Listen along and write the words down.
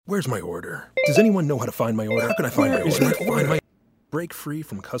Where's my order? Does anyone know how to find my order? How can I find my order? Break free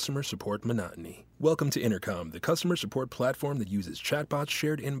from customer support monotony. Welcome to Intercom, the customer support platform that uses chatbots,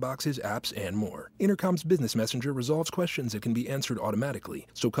 shared inboxes, apps, and more. Intercom's business messenger resolves questions that can be answered automatically,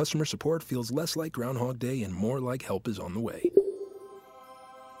 so customer support feels less like Groundhog Day and more like help is on the way.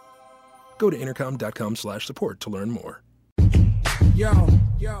 Go to intercom.com/support to learn more. Yo.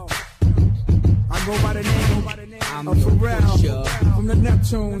 I go by the name of Pharrell from the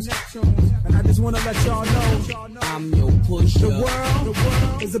Neptunes, and I just want to let y'all know I'm your pusher. The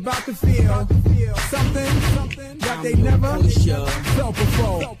world is about to feel something that they never felt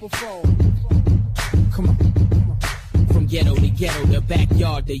before. Come on. From ghetto to ghetto, the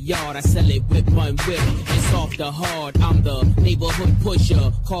backyard to yard, I sell it whip on whip, and soft to hard. I'm the neighborhood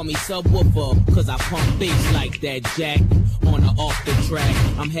pusher, call me subwoofer, cause I pump bass like that jack. On or off the track,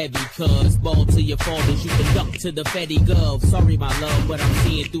 I'm heavy cuz, ball to your fathers, you can duck to the Fetty Gov. Sorry my love, but I'm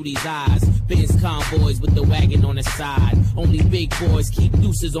seeing through these eyes. Benz convoys with the wagon on the side. Only big boys keep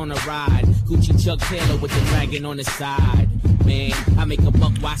deuces on the ride. Gucci Chuck Taylor with the dragon on the side. Man, I make a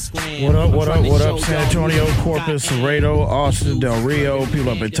buck while scram. What up, San Antonio, Corpus, Laredo, Austin, Del Rio, people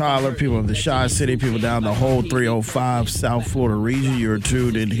up in Tyler, people in the Chi City, people down the whole 305 South Florida region. You're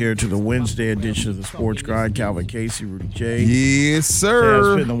tuned in here to the Wednesday edition of the Sports Grind. Calvin Casey, Rudy J. Yes, sir.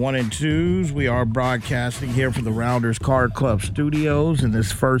 That's been the 1 and 2s. We are broadcasting here from the Rounders Card Club Studios, and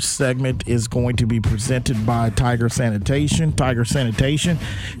this first segment is going to be presented by Tiger Sanitation. Tiger Sanitation,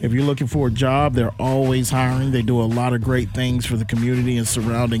 if you're looking for a job, they're always hiring. They do a lot of great things for the community and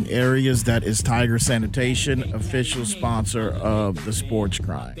surrounding areas. That is Tiger Sanitation, official sponsor of the Sports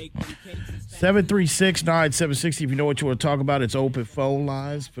Grind. 736-9760. If you know what you want to talk about, it's open phone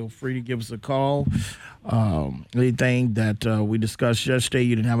lines. Feel free to give us a call. Anything that we discussed yesterday,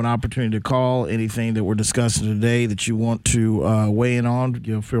 you didn't have an opportunity to call. Anything that we're discussing today that you want to weigh in on,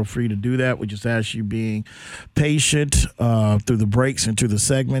 feel free to do that. We just ask you being patient through the breaks and through the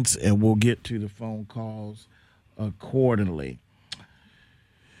segments, and we'll get to the phone calls accordingly.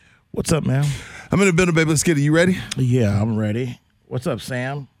 What's up, man? I'm in the building, baby. Let's get it. You ready? Yeah, I'm ready. What's up,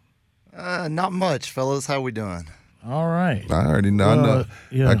 Sam? Not much, fellas. How we doing? All right. I already know. I know.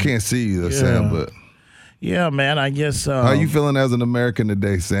 Yeah. I can't see you, Sam, but yeah, man. I guess. How you feeling as an American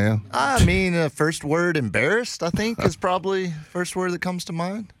today, Sam? I mean, first word embarrassed, I think, is probably first word that comes to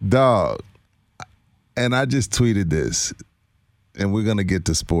mind. Dog. And I just tweeted this, and we're gonna get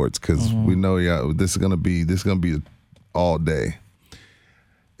to sports because we know y'all. This is gonna be all day.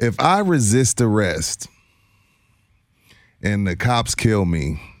 If I resist arrest and the cops kill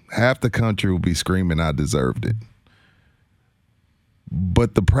me, half the country will be screaming I deserved it.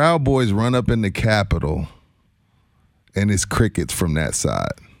 But the Proud Boys run up in the Capitol, and it's crickets from that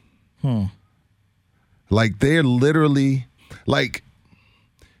side. Like, they're literally, like,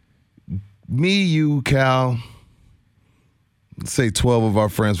 me, you, Cal, let's say 12 of our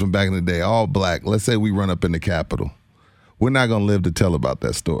friends from back in the day, all black. Let's say we run up in the Capitol. We're not going to live to tell about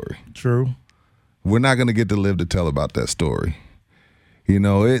that story. True. We're not going to get to live to tell about that story. You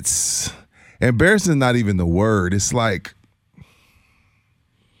know, it's embarrassing, not even the word. It's like,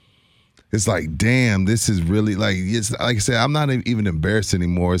 damn, this is really like, it's like I said, I'm not even embarrassed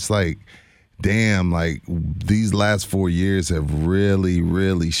anymore. It's like, damn, like these last 4 years have really,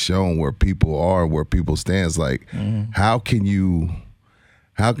 really shown where people are, where people stand. It's like, how can you,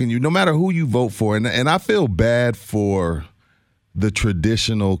 no matter who you vote for, and I feel bad for the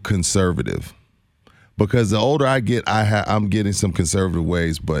traditional conservative. Because the older I get, I'm getting some conservative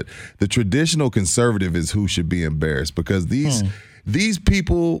ways, but the traditional conservative is who should be embarrassed because these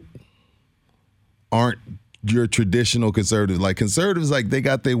people aren't your traditional conservative. Like conservatives, like they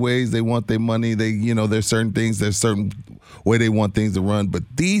got their ways, they want their money, there's certain things, there's certain way they want things to run. But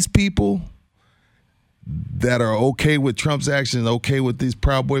these people that are okay with Trump's actions, okay with this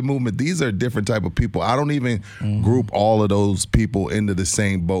Proud Boy movement, these are a different type of people. I don't even group all of those people into the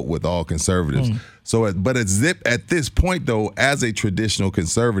same boat with all conservatives. So, but at this point though, as a traditional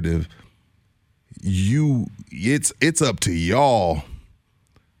conservative, it's up to y'all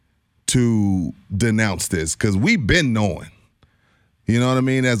to denounce this because we've been knowing. You know what I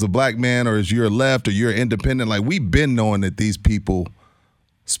mean? As a black man, or as you're left, or you're independent, like we've been knowing that these people.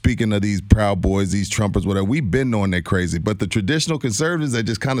 Speaking of these Proud Boys, these Trumpers, whatever, we've been knowing they're crazy. But the traditional conservatives that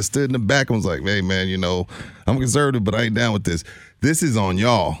just kind of stood in the back and was like, hey, man, I'm conservative, but I ain't down with this. This is on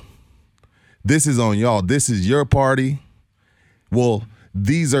y'all. This is on y'all. This is your party. Well,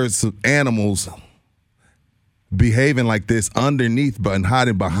 these are some animals behaving like this underneath and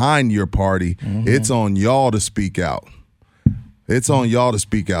hiding behind your party. It's on y'all to speak out. It's on y'all to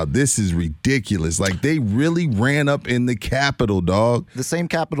speak out. This is ridiculous. Like, they really ran up in the Capitol, dog. The same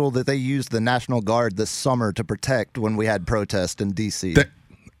Capitol that they used the National Guard this summer to protect when we had protests in D.C.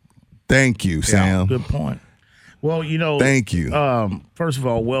 Thank you, Sam. Good point. Well, thank you. First of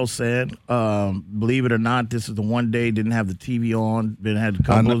all, well said. Believe it or not, this is the one day didn't have the TV on. Had a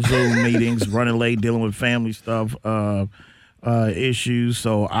couple of Zoom meetings, running late, dealing with family stuff, issues.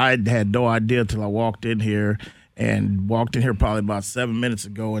 So I had no idea till I walked in here. And walked in here probably about 7 minutes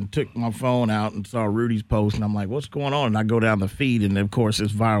ago and took my phone out and saw Rudy's post. And I'm like, what's going on? And I go down the feed, and, of course,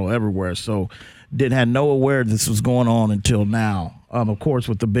 it's viral everywhere. So had no aware this was going on until now. Of course,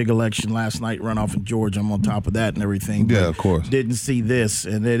 with the big election last night, runoff in Georgia, I'm on top of that and everything. Yeah, of course. Didn't see this.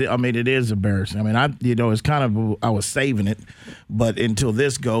 And, it is embarrassing. I mean, it's kind of – I was saving it. But until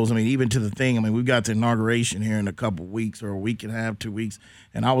this goes, even to the thing, we've got the inauguration here in a couple of weeks or a week and a half, 2 weeks.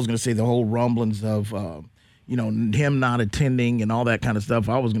 And I was going to say the whole rumblings of him not attending and all that kind of stuff.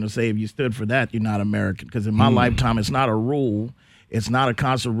 I was going to say if you stood for that, you're not American. Because in my lifetime, it's not a rule. It's not a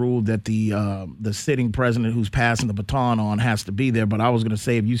constant rule that the sitting president who's passing the baton on has to be there. But I was going to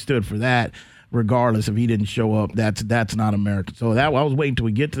say if you stood for that, regardless if he didn't show up, that's not American. So I was waiting till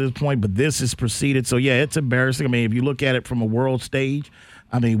we get to this point, but this has proceeded. So, yeah, it's embarrassing. If you look at it from a world stage,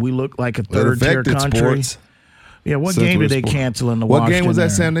 we look like a third-tier country. Sports. Yeah, what game did they cancel in the What Washington game was that, there?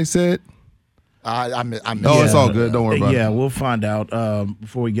 Sam, they said? It's all good. Don't worry about it. Yeah, we'll find out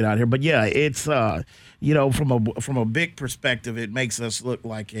before we get out here. But yeah, it's from a big perspective, it makes us look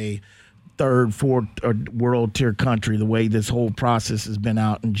like a third, fourth world tier country. The way this whole process has been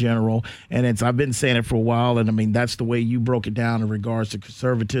out in general, and I've been saying it for a while. And that's the way you broke it down in regards to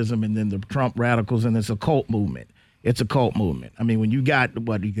conservatism, and then the Trump radicals, and it's a cult movement. It's a cult movement. When you got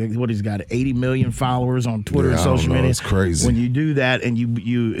what he's got 80 million followers on Twitter and social media. It's crazy. When you do that and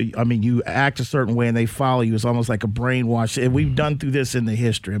you act a certain way and they follow you, it's almost like a brainwash. And we've done through this in the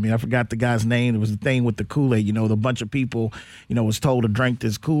history. I forgot the guy's name. It was the thing with the Kool-Aid. The bunch of people, was told to drink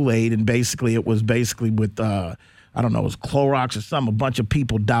this Kool-Aid, and it was with I don't know, it was Clorox or something. A bunch of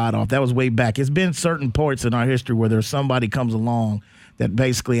people died off. That was way back. It's been certain points in our history where there's somebody comes along that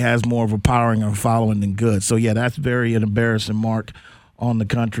basically has more of a powering or following than good. So, yeah, that's very an embarrassing mark on the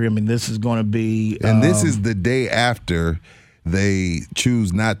country. This is going to be and this is the day after they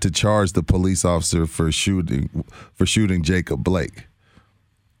choose not to charge the police officer for shooting Jacob Blake.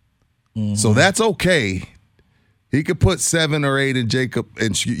 Mm-hmm. So that's okay. He could put 7 or 8 in Jacob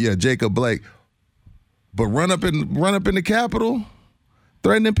Blake. But run up in the Capitol,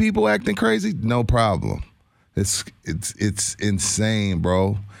 threatening people, acting crazy, no problem. It's insane,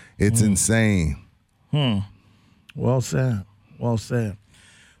 bro. It's insane. Well said. Well said.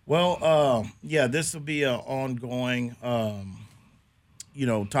 Well, this will be an ongoing,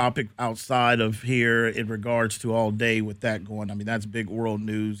 topic outside of here in regards to all day with that going. That's big world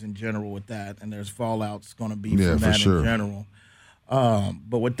news in general with that, and there's fallouts going to be from that in general.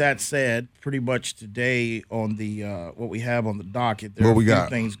 But with that said, pretty much today on the what we have on the docket, there are a few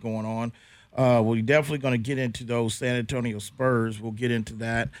things going on. We're definitely going to get into those San Antonio Spurs. We'll get into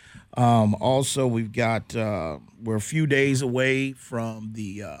that. Also, we've got we're a few days away from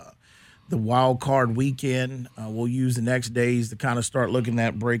the wild card weekend. We'll use the next days to kind of start looking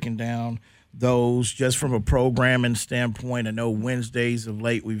at breaking down those just from a programming standpoint. I know Wednesdays of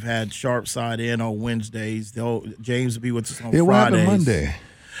late we've had Sharp Side in on Wednesdays. James will be with us on Fridays. What happened Monday?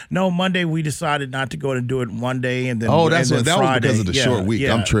 No, Monday we decided not to go and do it one day, and then that Friday, was because of the short week.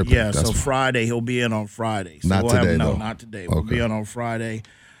 I'm tripping. Yeah, so Friday he'll be in on Friday. So not today, though. Not today. We'll be on Friday.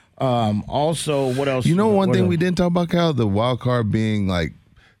 Also, what else? One thing we didn't talk about, Kyle, the wild card being like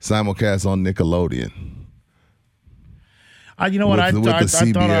simulcast on Nickelodeon. I thought I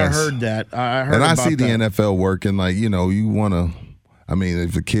heard that. I see the NFL working you want to.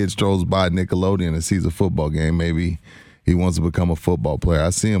 If the kid strolls by Nickelodeon and sees a football game, maybe he wants to become a football player.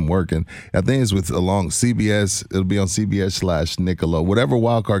 I see him working. I think it's along CBS. It'll be on CBS/Nickelodeon. Whatever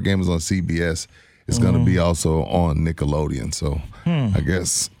wild card game is on CBS, it's going to be also on Nickelodeon. So I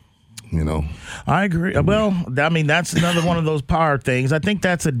guess, I agree. Well, that's another one of those power things. I think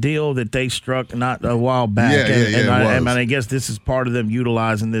that's a deal that they struck not a while back. I guess this is part of them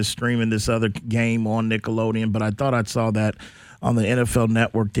utilizing this, streaming this other game on Nickelodeon. But I thought I saw that on the NFL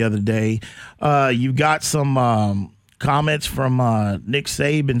Network the other day. You got some comments from Nick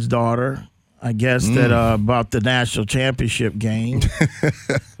Saban's daughter, I guess, that about the national championship game.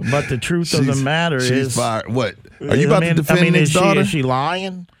 But the truth of the matter is, fired. What are you about to defend Nick's daughter? Is she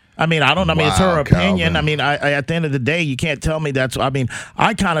lying? I mean, I don't know. I mean, it's her Wow, opinion. Calvin. I mean, I at the end of the day, you can't tell me that's. I mean,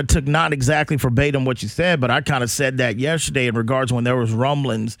 I kind of took not exactly verbatim what you said, but I kind of said that yesterday in regards when there was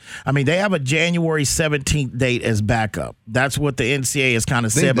rumblings. I mean, they have a January 17th date as backup. That's what the NCAA has kind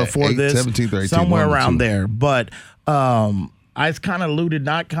of said before this. 17th or 18th, somewhere one or around two. there. But I kind of alluded,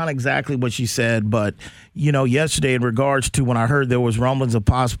 not kind of exactly what she said, but, you know, yesterday in regards to when I heard there was rumblings of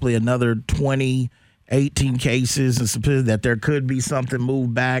possibly another 18 cases and something that there could be something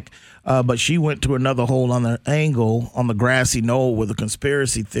moved back. But she went to another whole other angle on the grassy knoll with a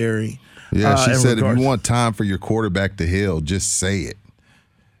conspiracy theory. Yeah, she in said if regards- you want time for your quarterback to heal, just say it.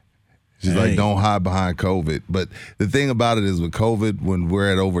 She's Hey. like, don't hide behind COVID. But the thing about it is with COVID, when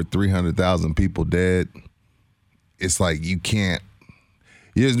we're at over 300,000 people dead, it's like you can't.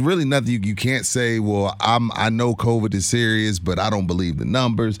 There's really nothing you can't say. Well, I know COVID is serious, but I don't believe the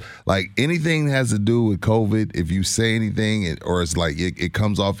numbers. Like anything that has to do with COVID, if you say anything, or it's like it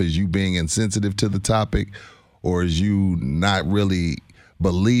comes off as you being insensitive to the topic, or as you not really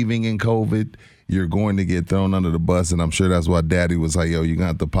believing in COVID, you're going to get thrown under the bus. And I'm sure that's why Daddy was like, "Yo, you're gonna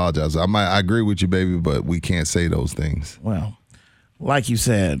have to apologize." I agree with you, baby, but we can't say those things. Well, like you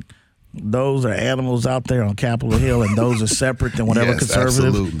said, those are animals out there on Capitol Hill, and those are separate than whatever Yes, conservative.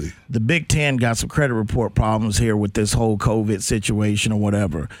 absolutely. The Big Ten got some credit report problems here with this whole COVID situation or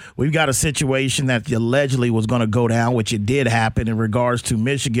whatever. We've got a situation that allegedly was going to go down, which it did happen in regards to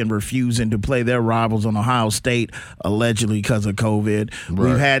Michigan refusing to play their rivals on Ohio State, allegedly because of COVID. Right.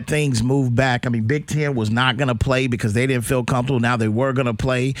 We've had things move back. I mean, Big Ten was not going to play because they didn't feel comfortable. Now they were going to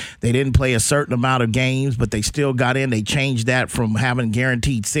play. They didn't play a certain amount of games, but they still got in. They changed that from having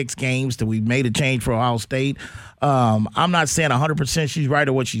guaranteed 6 games to we made a change for Ohio State. I'm not saying 100% she's right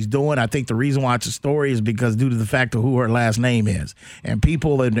or what she's doing. I think the reason why it's a story is because due to the fact of who her last name is. And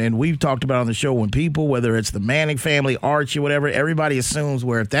people, and we've talked about on the show, when people, whether it's the Manning family, Archie, whatever, everybody assumes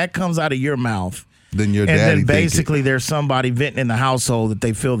where if that comes out of your mouth, Then your and daddy then think basically there's somebody venting in the household that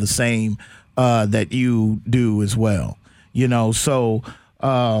they feel the same that you do as well. You know, so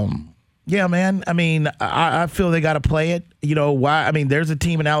yeah, man. I mean, I feel they got to play it. You know why? I mean, there's a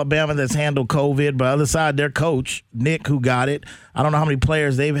team in Alabama that's handled COVID, but on the other side, their coach Nick, who got it. I don't know how many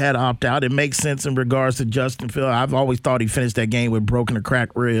players they've had opt out. It makes sense in regards to Justin Fields. I've always thought he finished that game with broken or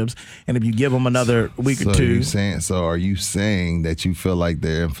cracked ribs, and if you give him another week or two, Are you saying that you feel like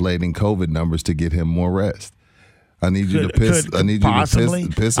they're inflating COVID numbers to get him more rest? I need you to piss. I need possibly. you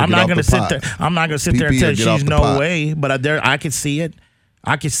to piss. I'm not going to sit there. I'm not going to sit there and PP tell or you get off she's the no pot. way. But I can see it.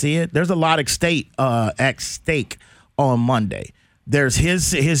 I can see it. There's a lot at stake on Monday. There's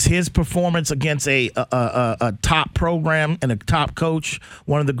his performance against a top program and a top coach,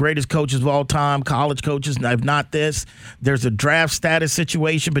 one of the greatest coaches of all time, college coaches, if not this. There's a draft status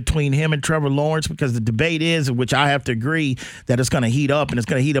situation between him and Trevor Lawrence, because the debate is, which I have to agree, that it's going to heat up, and it's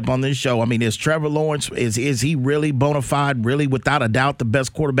going to heat up on this show. I mean, is Trevor Lawrence, is he really bona fide, really without a doubt the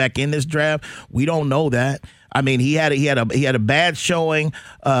best quarterback in this draft? We don't know that. I mean, he had a bad showing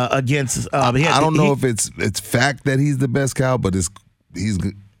against. I don't know if it's fact that he's the best, Cal, but he's.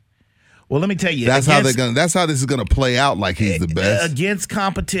 Well, let me tell you, That's how this is gonna play out. Like he's the best against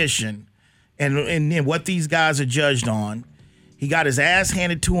competition, and what these guys are judged on. He got his ass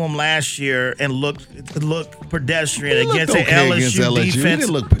handed to him last year and looked pedestrian against an LSU defense. He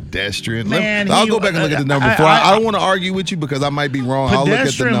didn't look pedestrian. Man, I'll go back and look at the number. I don't want to argue with you because I might be wrong. I'll look at the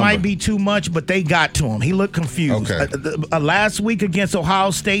Pedestrian number. might be too much, but they got to him. He looked confused. Okay. Last week against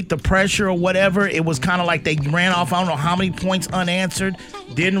Ohio State, the pressure or whatever, it was kind of like they ran off. I don't know how many points unanswered,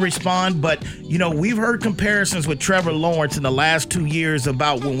 didn't respond. But, you know, we've heard comparisons with Trevor Lawrence in the last 2 years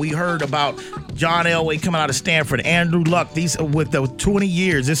about when we heard about John Elway coming out of Stanford, Andrew Luck, these with the 20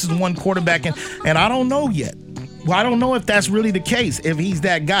 years. This is one quarterback, and I don't know yet. Well, I don't know if that's really the case, if he's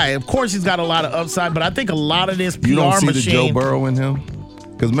that guy. Of course, he's got a lot of upside, but I think a lot of this PR You don't see machine. the Joe Burrow in him?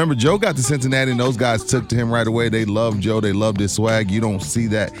 Because remember, Joe got to Cincinnati, and those guys took to him right away. They loved Joe. They loved his swag. You don't see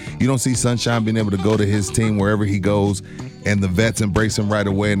that. You don't see Sunshine being able to go to his team wherever he goes, and the vets embrace him right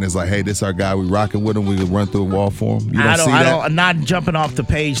away, and it's like, hey, this is our guy. We rocking with him. We can run through a wall for him. You don't see that? I'm not jumping off the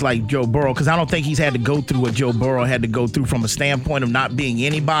page like Joe Burrow, because I don't think he's had to go through what Joe Burrow had to go through from a standpoint of not being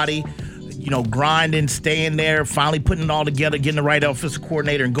anybody. You know, grinding, staying there, finally putting it all together, getting the right offensive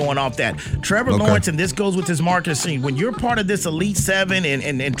coordinator and going off that. Trevor Lawrence, and this goes with his marketing scene. When you're part of this Elite Seven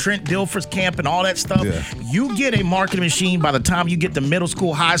and Trent Dilfer's camp and all that stuff, you get a marketing machine by the time you get to middle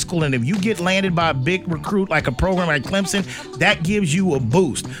school, high school, and if you get landed by a big recruit like a program like Clemson, that gives you a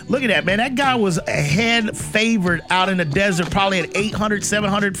boost. Look at that, man. That guy was ahead favored out in the desert, probably at 800,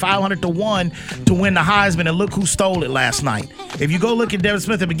 700, 500 to 1 to win the Heisman, and look who stole it last night. If you go look at Devin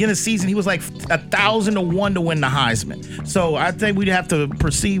Smith at the beginning of the season, he was like 1,000 to 1 to win the Heisman. So I think we'd have to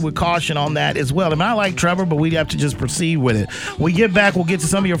proceed with caution on that as well. I mean, I like Trevor, but we'd have to just proceed with it. When we get back, we'll get to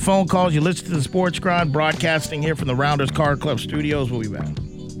some of your phone calls. You listen to the Sports Grind, broadcasting here from the Rounders Card Club studios. We'll be back.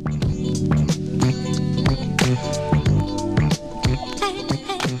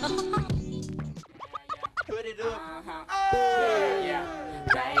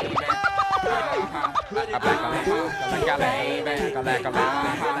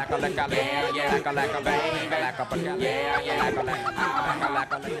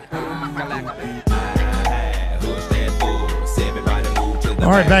 All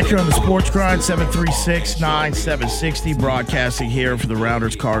right, back here on the Sports Grind, 736-9760, broadcasting here for the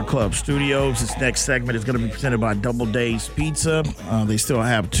Rounders Card Club studios. This next segment is going to be presented by Double Days Pizza. They still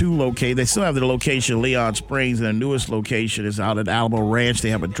have two locations. They still have the location in Leon Springs, and their newest location is out at Alamo Ranch.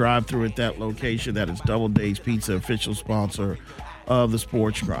 They have a drive-through at that location. That is Double Days Pizza, official sponsor of the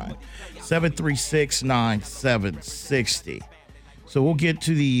Sports Grind. 736-9760. So we'll get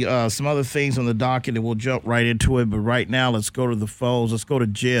to the some other things on the docket, and we'll jump right into it. But right now, let's go to the phones. Let's go to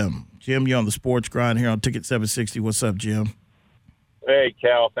Jim. Jim, you're on the Sports Grind here on Ticket 760. What's up, Jim? Hey,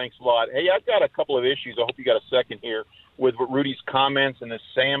 Cal. Thanks a lot. Hey, I've got a couple of issues. I hope you got a second here with Rudy's comments and this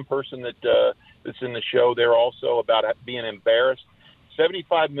Sam person that's in the show there also about being embarrassed.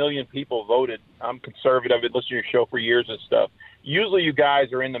 75 million people voted. I'm conservative. I've been listening to your show for years and stuff. Usually you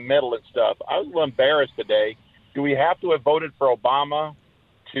guys are in the middle and stuff. I was a little embarrassed today. Do we have to have voted for Obama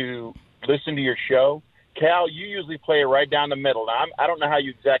to listen to your show? Cal, you usually play it right down the middle. Now, I don't know how you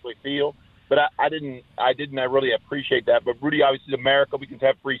exactly feel, but I didn't really appreciate that. But Rudy, obviously, America, we can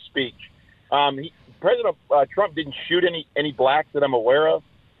have free speech. President Trump didn't shoot any blacks that I'm aware of.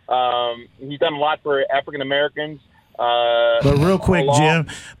 He's done a lot for African Americans. But real quick, Jim,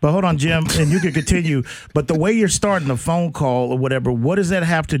 but hold on, Jim, and you can continue. But the way you're starting a phone call or whatever, what does that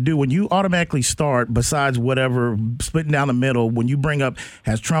have to do when you automatically start, besides whatever, splitting down the middle, when you bring up,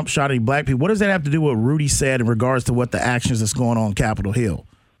 has Trump shot any black people, what does that have to do with what Rudy said in regards to what the actions that's going on Capitol Hill?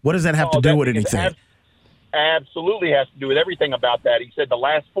 What does that have to do with anything? Absolutely has to do with everything about that. He said the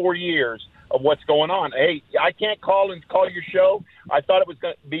last 4 years of what's going on. Hey, I can't call your show. I thought it was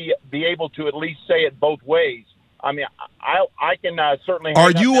going to be able to at least say it both ways. I mean, I can certainly. Are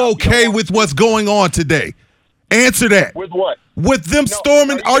you okay with what's going on today? Answer that. With what? With them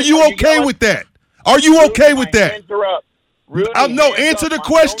storming. Are you okay with that? Are you okay with that? Interrupt. Rudy, no, answer the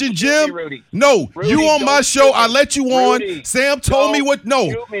question, Jim. No, you on my show. I let you on. Sam told me what. No,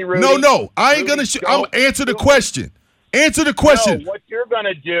 no. I ain't gonna. I'm answer the question. Answer the question. No, what you're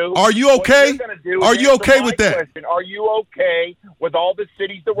gonna do? Are you okay? Are you okay with that? Question. Are you okay with all the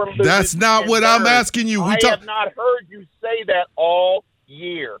cities that were losing? That's not what I'm asking you. I have not heard you say that all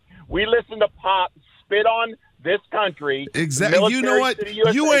year. We listen to Pop spit on this country. Exactly. You know what?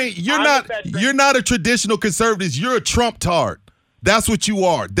 You're not a traditional conservative. You're a Trump tard. That's what you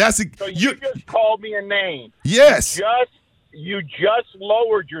are. So you just called me a name. Yes. You just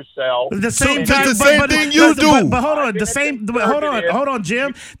lowered yourself. The same thing you do. But hold on. Hold on,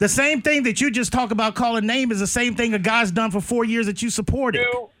 Jim. The same thing that you just talk about calling name is the same thing a guy's done for 4 years that you supported.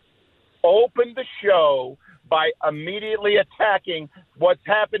 You opened the show by immediately attacking what's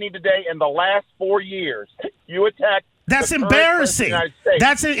happening today in the last 4 years. You attacked. That's embarrassing.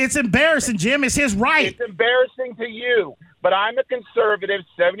 It's embarrassing, Jim. It's his right. It's embarrassing to you. But I'm a conservative,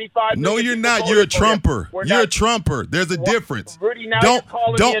 75. No, you're not. You're a Trumper. You're a Trumper. There's a difference. Rudy, now you're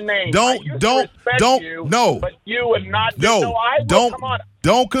calling me a name. Don't. No. But you would not. No. Come on.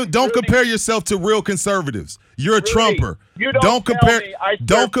 Don't compare yourself to real conservatives. You're a Trumper. You don't compare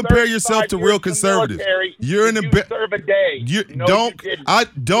yourself to real conservatives. You're an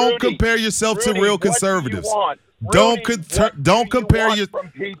don't compare yourself to real conservatives. Don't compare your.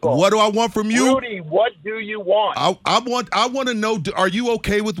 What do I want from you, Rudy? What do you want? I want to know. Are you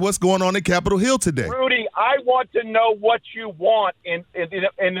okay with what's going on in Capitol Hill today, Rudy? I want to know what you want in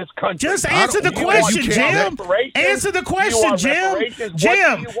this country. Just answer the question, Jim. Answer the question, Jim.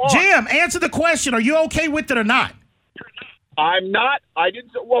 Jim, answer the question. Are you okay with it or not? I'm not. I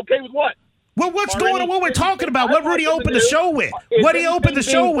didn't. Okay with what? Well, what's going on? What we're talking about? What Rudy opened the show with? What he opened the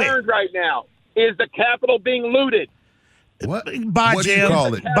show with? Right now. Is the Capitol being looted? What? Bye, what Jim. Do you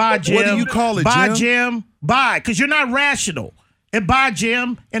call it? Bye, Jim. What do you call it, Bye, Jim? Jim. Bye, because you're not rational. And bye,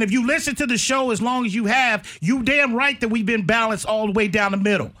 Jim. And if you listen to the show as long as you have, you damn right that we've been balanced all the way down the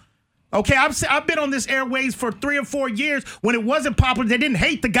middle. Okay, I've been on this airways for 3 or 4 years. When it wasn't popular, they didn't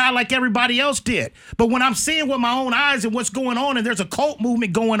hate the guy like everybody else did. But when I'm seeing with my own eyes and what's going on, and there's a cult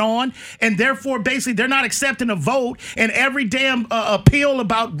movement going on, and therefore basically they're not accepting a vote, and every damn appeal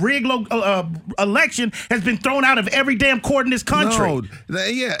about rigged election has been thrown out of every damn court in this country. No,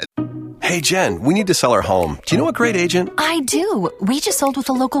 yeah. Hey, Jen, we need to sell our home. Do you know a great agent? I do. We just sold with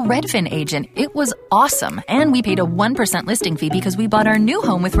a local Redfin agent. It was awesome. And we paid a 1% listing fee because we bought our new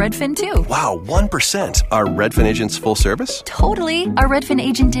home with Redfin, too. Wow, 1%. Are Redfin agents full service? Totally. Our Redfin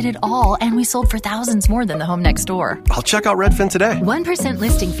agent did it all, and we sold for thousands more than the home next door. I'll check out Redfin today. 1%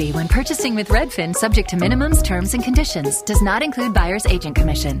 listing fee when purchasing with Redfin, subject to minimums, terms, and conditions. Does not include buyer's agent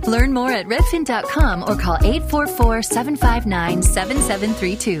commission. Learn more at redfin.com or call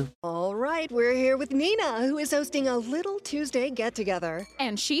 844-759-7732. All right, we're here with Nina, who is hosting a little Tuesday get-together.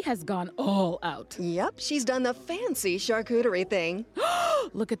 And she has gone all out. Yep, she's done the fancy charcuterie thing.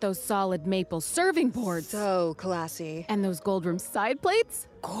 Look at those solid maple serving boards. So classy. And those gold rim side plates?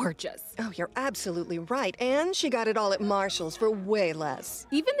 Gorgeous. Oh, you're absolutely right. And she got it all at Marshall's for way less.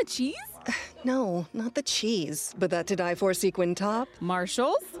 Even the cheese? No, not the cheese, but that to die for sequin top.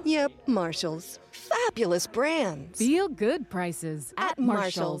 Marshall's? Yep, Marshall's. Fabulous brands. Feel good prices at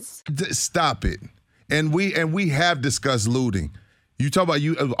Marshall's. Stop it. And we have discussed looting. You talk about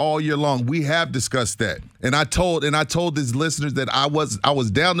you all year long. We have discussed that. And I told these listeners that I was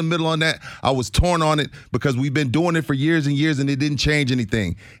down the middle on that. I was torn on it because we've been doing it for years and years and it didn't change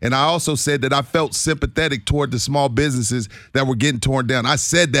anything. And I also said that I felt sympathetic toward the small businesses that were getting torn down. I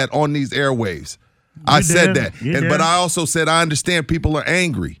said that on these airwaves. I said that. But I also said I understand people are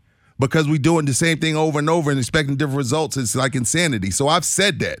angry because we're doing the same thing over and over and expecting different results. It's like insanity. So I've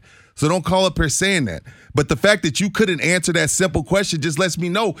said that. So don't call up here saying that. But the fact that you couldn't answer that simple question just lets me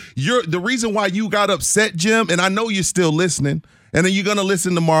know the reason why you got upset, Jim, and I know you're still listening, and then you're going to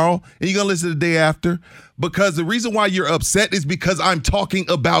listen tomorrow, and you're going to listen the day after, because the reason why you're upset is because I'm talking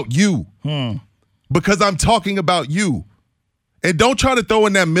about you. Because I'm talking about you. And don't try to throw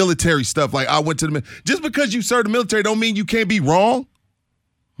in that military stuff like I went to the military. Just because you served the military don't mean you can't be wrong.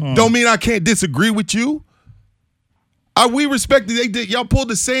 Don't mean I can't disagree with you. We respect it. Y'all pulled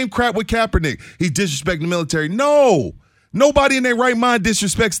the same crap with Kaepernick. He's disrespecting the military. No. Nobody in their right mind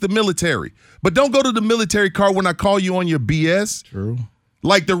disrespects the military. But don't go to the military car when I call you on your BS. True.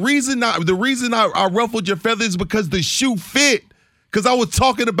 Like the reason I ruffled your feathers is because the shoe fit. Because I was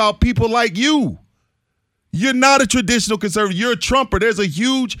talking about people like you. You're not a traditional conservative. You're a Trumper. There's a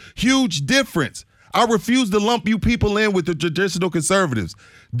huge, huge difference. I refuse to lump you people in with the traditional conservatives.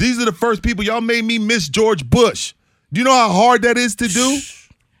 These are the first people. Y'all made me miss George Bush. Do you know how hard that is to do?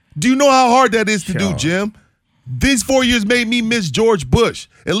 Do you know how hard that is to do, Jim? These 4 years made me miss George Bush.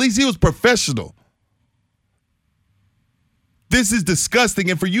 At least he was professional. This is disgusting.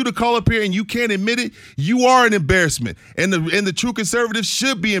 And for you to call up here and you can't admit it, you are an embarrassment. And the true conservatives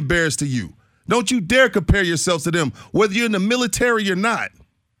should be embarrassed to you. Don't you dare compare yourselves to them, whether you're in the military or not.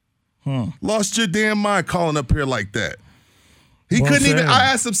 Lost your damn mind calling up here like that. I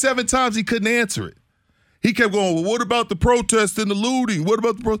asked him 7 times, he couldn't answer it. He kept going, well, what about the protests and the looting? What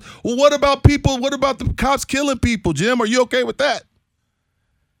about the Well, what about people? What about the cops killing people, Jim? Are you okay with that?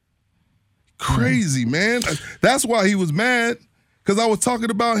 Crazy, man. That's why he was mad, because I was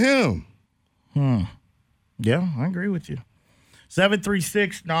talking about him. Yeah, I agree with you.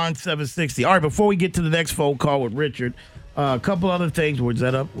 736-9760. All right, before we get to the next phone call with Richard, a couple other things. Was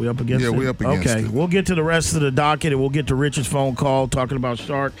that up? We up against it? Yeah, we up against it. Okay, we'll get to the rest of the docket, and we'll get to Richard's phone call talking about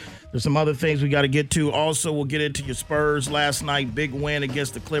Shark. There's some other things we got to get to. Also, we'll get into your Spurs last night. Big win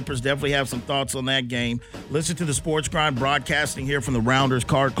against the Clippers. Definitely have some thoughts on that game. Listen to the Sports Grind broadcasting here from the Rounders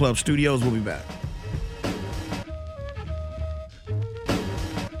Card Club Studios. We'll be back.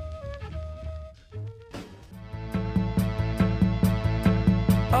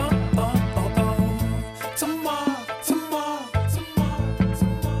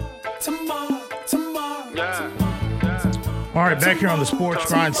 All right, back here on the Sports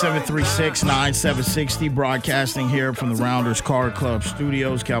Grind, 736-9760, broadcasting here from the Rounders Card Club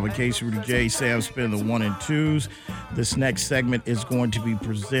Studios. Calvin Casey, Rudy J, Sam Spin, the 1 and 2s. This next segment is going to be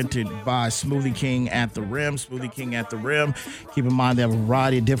presented by Smoothie King at the Rim. Smoothie King at the Rim. Keep in mind they have a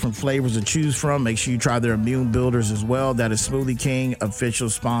variety of different flavors to choose from. Make sure you try their immune builders as well. That is Smoothie King, official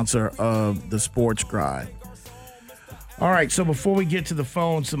sponsor of the Sports Grind. All right, so before we get to the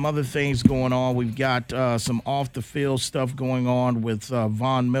phone, some other things going on. We've got some off-the-field stuff going on with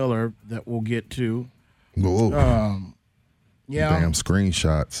Von Miller that we'll get to. Yeah. Damn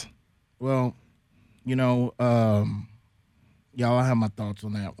screenshots. Well, y'all, I have my thoughts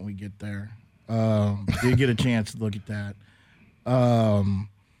on that when we get there. Did get a chance to look at that.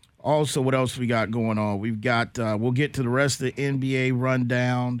 Also, what else we got going on? We've got, we'll get to the rest of the NBA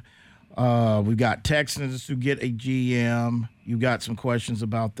rundown. We've got Texans who get a GM. You got some questions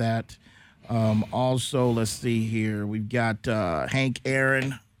about that. Also, let's see here. We've got Hank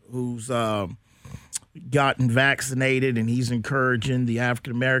Aaron, who's gotten vaccinated, and he's encouraging the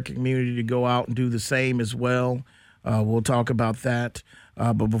African-American community to go out and do the same as well. We'll talk about that.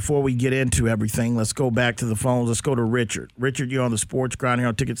 But before we get into everything, let's go back to the phones. Let's go to Richard. Richard, you're on the Sports Grind here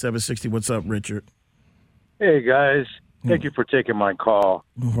on Ticket 760. What's up, Richard? Hey, guys. Thank you for taking my call.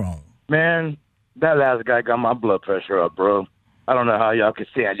 No wrong. Man, that last guy got my blood pressure up, bro. I don't know how y'all can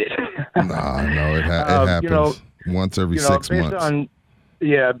stand it. It happens once every 6 months.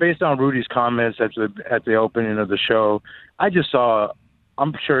 Based on Rudy's comments at the opening of the show, I just saw,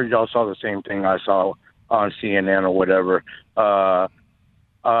 I'm sure y'all saw the same thing I saw on CNN or whatever.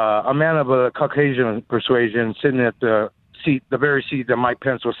 A man of a Caucasian persuasion sitting at the very seat that Mike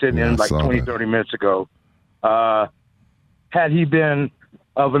Pence was sitting in like 20, 30 minutes ago. Had he been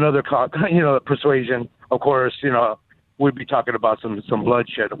of another, persuasion, of course, we'd be talking about some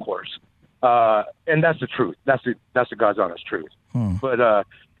bloodshed, of course. And that's the truth. That's the God's honest truth. But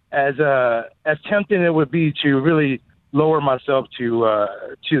as tempting it would be to really lower myself to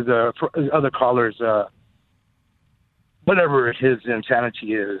the other callers, whatever his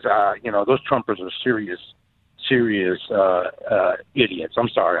insanity is, those Trumpers are serious idiots. I'm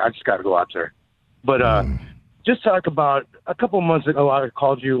sorry. I just got to go out there. But just talk about a couple of months ago, I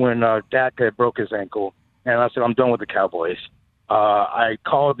called you when Dak had broke his ankle, and I said, I'm done with the Cowboys. I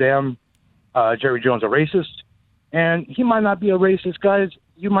called them Jerry Jones a racist, and he might not be a racist, guys.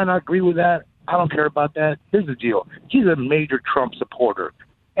 You might not agree with that. I don't care about that. Here's the deal. He's a major Trump supporter,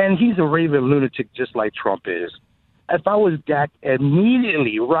 and he's a raving lunatic just like Trump is. If I was Dak,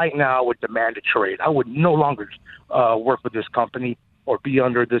 immediately right now I would demand a trade. I would no longer work for this company or be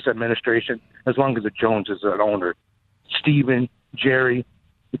under this administration as long as the Jones is an owner. Steven, Jerry,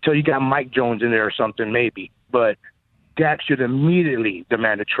 until you got Mike Jones in there or something, maybe. But Dak should immediately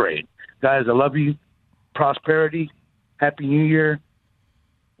demand a trade. Guys, I love you. Prosperity. Happy New Year.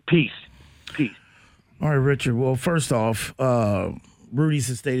 Peace. Peace. All right, Richard. Well, first off, Rudy's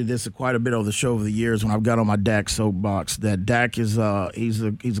has stated this quite a bit over the show over the years when I've got on my Dak soapbox that Dak is he's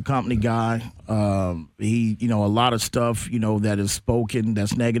a company guy. He a lot of stuff that is spoken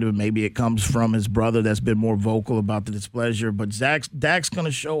that's negative. Maybe it comes from his brother that's been more vocal about the displeasure. But Dak's going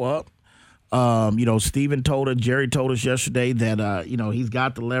to show up. Steven told us, Jerry told us yesterday that he's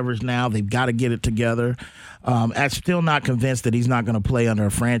got the leverage now. They've got to get it together. I'm still not convinced that he's not going to play under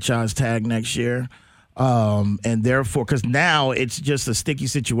a franchise tag next year. And therefore, because now it's just a sticky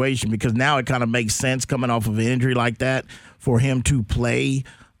situation, because now it kind of makes sense coming off of an injury like that for him to play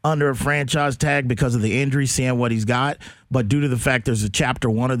under a franchise tag because of the injury, seeing what he's got. But due to the fact there's a chapter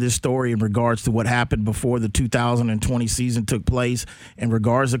 1 of this story in regards to what happened before the 2020 season took place in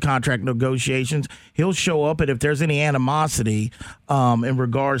regards to contract negotiations, he'll show up. And if there's any animosity in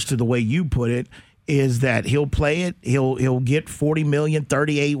regards to the way you put it, is that he'll play it. He'll get $40 million,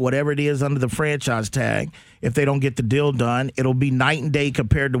 38, whatever it is under the franchise tag. If they don't get the deal done, it'll be night and day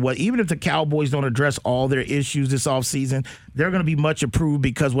compared to what, even if the Cowboys don't address all their issues this offseason, they're going to be much improved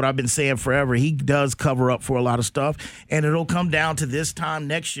because what I've been saying forever, he does cover up for a lot of stuff. And it'll come down to this time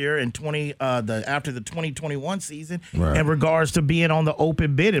next year in after the 2021 season in regards to being on the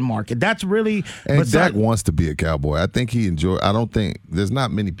open bidding market. That's really. And Dak wants to be a Cowboy. I think I don't think there's not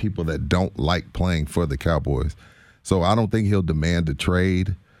many people that don't like playing for the Cowboys. So I don't think he'll demand a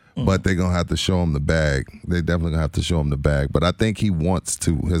trade. But they're going to have to show him the bag. They're definitely going to have to show him the bag. But I think he wants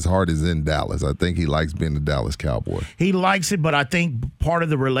to. His heart is in Dallas. I think he likes being a Dallas Cowboy. He likes it, but I think part of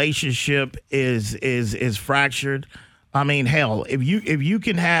the relationship is fractured. I mean, hell, if you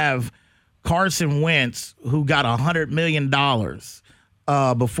can have Carson Wentz, who got $100 million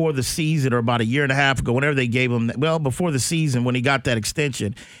before the season, or about a year and a half ago, whenever they gave him, before the season when he got that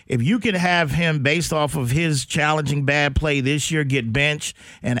extension, if you can have him based off of his challenging bad play this year get benched,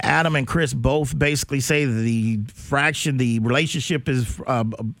 and Adam and Chris both basically say that the relationship is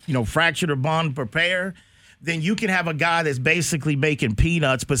fractured or bond prepare, then you can have a guy that's basically making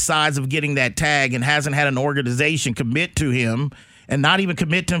peanuts besides of getting that tag and hasn't had an organization commit to him. And not even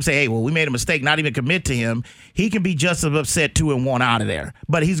commit to him, say, hey, well, we made a mistake, not even commit to him. He can be just as upset 2 and 1 out of there.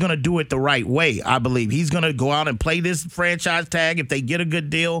 But he's going to do it the right way, I believe. He's going to go out and play this franchise tag. If they get a good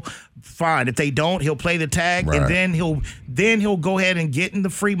deal, fine. If they don't, he'll play the tag, and then he'll go ahead and get in the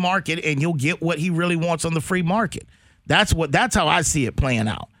free market, and he'll get what he really wants on the free market. That's how I see it playing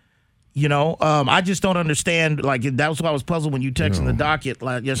out. You know, I just don't understand. Like, that was why I was puzzled when you texted the docket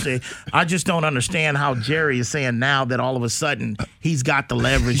yesterday. I just don't understand how Jerry is saying now that all of a sudden he's got the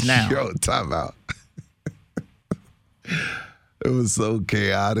leverage now. Yo, time out. It was so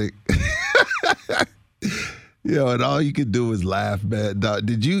chaotic. Yo, and all you could do was laugh, man.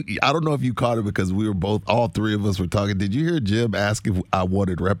 Did you? I don't know if you caught it because we were all three of us were talking. Did you hear Jim ask if I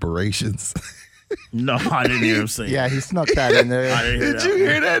wanted reparations? No, I didn't hear him say Yeah, he snuck that in there. Did you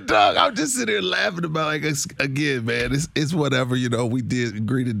hear that, dog? I'm just sitting there laughing about, like, again, man, it's whatever, you know, we did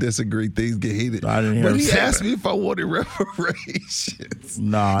agree to disagree, things get heated. I didn't hear but him he say asked that. me if I wanted reparations.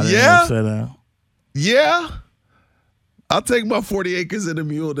 No, I didn't hear him say that. Yeah. I'll take my 40 acres and a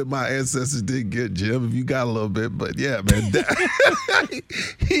mule that my ancestors didn't get, Jim, if you got a little bit. But, yeah, man,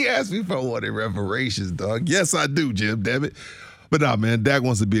 he asked me if I wanted reparations, dog. Yes, I do, Jim, damn it. But, nah, man, Dak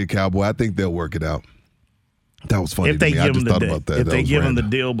wants to be a Cowboy. I think they'll work it out. That was funny If they to me. I give just him thought about that. if That they was give him the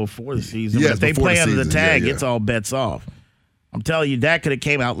random. deal before the season, Yes, but if they before play the under the season, tag, yeah. it's all bets off. I'm telling you, Dak could have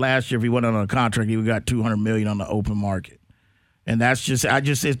came out last year if he went on a contract. He would have got $200 million on the open market, and that's just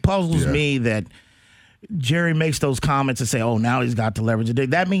it puzzles me that Jerry makes those comments and say, "Oh, now he's got the leverage."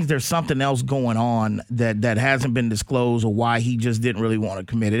 That means there's something else going on that hasn't been disclosed, or why he just didn't really want to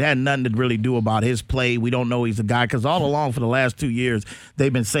commit. It had nothing to really do about his play. We don't know he's a guy because all along for the last 2 years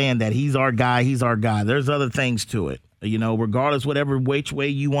they've been saying that he's our guy. He's our guy. There's other things to it, you know. Regardless, whatever which way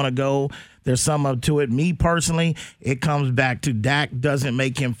you want to go, there's some up to it. Me personally, it comes back to Dak doesn't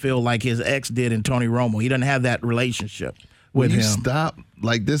make him feel like his ex did in Tony Romo. He doesn't have that relationship with Will you him. stop?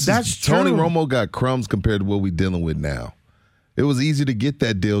 Like, this That's is Tony true. Romo got crumbs compared to what we're dealing with now. It was easier to get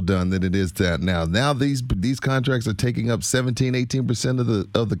that deal done than it is to now. Now these contracts are taking up 17, 18%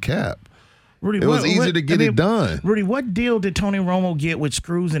 of the cap. Rudy, it was easier to get it done. Rudy, what deal did Tony Romo get with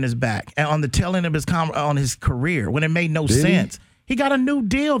screws in his back and on the tail end of his career when it made no sense? He got a new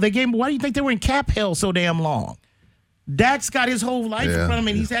deal. They gave him. Why do you think they were in cap hell so damn long? Dak's got his whole life in front of him,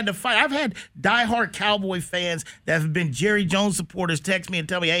 and he's had to fight. I've had diehard Cowboy fans that have been Jerry Jones supporters text me and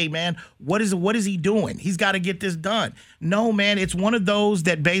tell me, "Hey, man, what is he doing? He's got to get this done." No, man, it's one of those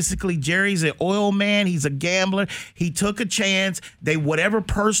that basically Jerry's an oil man. He's a gambler. He took a chance. Whatever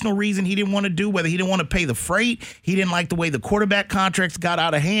personal reason he didn't want to do, whether he didn't want to pay the freight, he didn't like the way the quarterback contracts got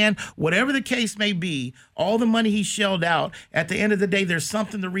out of hand, whatever the case may be, all the money he shelled out, at the end of the day, there's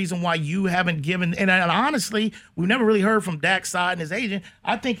something, the reason why you haven't given. And honestly, we've never really heard from Dak's side and his agent.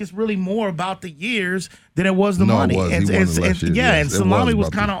 I think it's really more about the years than it was the money. It was. And, He wanted last year, yes. and It Salami was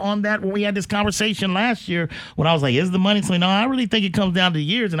about kind of on that when we had this conversation last year when I was like, is the money? So, no, I really think it comes down to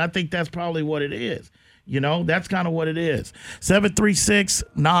years, and I think that's probably what it is. You know, that's kind of what it is.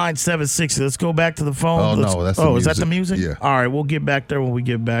 736-976. Let's go back to the phone. Oh, no, that's the is that the music? Yeah. All right, we'll get back there when we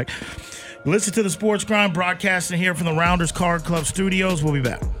get back. Listen to the Sports Grind broadcasting here from the Rounders Card Club studios. We'll be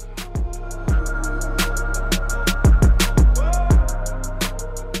back.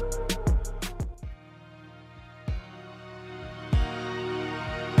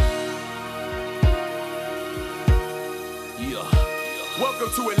 Welcome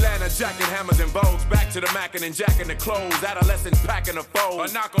to Atlanta, jacking hammers and bows. Back to the mackin' and jacking the clothes. Adolescents packing the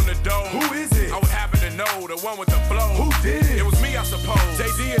foes. A knock on the door. Who is it? I would happen to know, the one with the flow. Who did it? It was me, I suppose.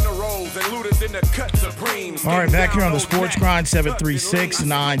 JD in the rolls and Luda's in the cut supremes. All right, back here on the Sports Grind,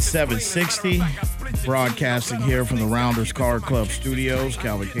 736-9760. Broadcasting here from the Rounders Card Club studios.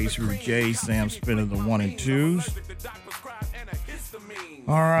 Calvin Casey, Rudy J, Sam Spinner, the 1 and 2s.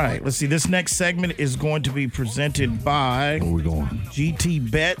 All right, let's see. This next segment is going to be presented by Where we going?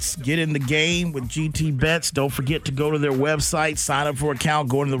 GT Bets. Get in the game with GT Bets. Don't forget to go to their website, sign up for an account,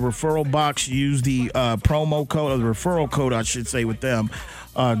 go into the referral box, use the promo code, or the referral code, I should say, with them.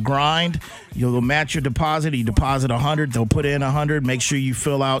 Grind. They'll match your deposit. You deposit 100, they'll put in 100. Make sure you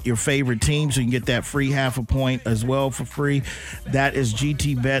fill out your favorite team so you can get that free half a point as well for free. That is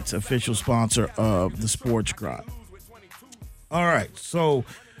GT Bets, official sponsor of the Sports Grind. All right, so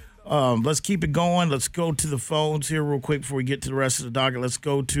let's keep it going. Let's go to the phones here real quick before we get to the rest of the docket. Let's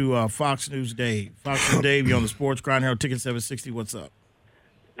go to Fox News Dave. Fox News Dave, you're on the Sports Grind here on Ticket 760. What's up?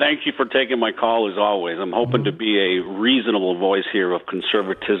 Thank you for taking my call, as always. I'm hoping to be a reasonable voice here of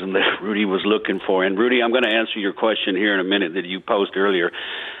conservatism that Rudy was looking for. And, Rudy, I'm going to answer your question here in a minute that you posed earlier.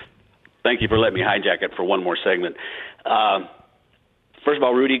 Thank you for letting me hijack it for one more segment. First of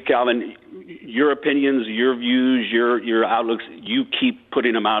all, Rudy, Calvin, your opinions, your views, your outlooks, you keep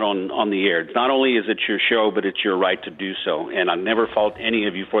putting them out on the air. Not only is it your show, but it's your right to do so. And I never fault any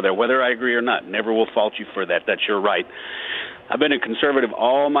of you for that, whether I agree or not. Never will fault you for that. That's your right. I've been a conservative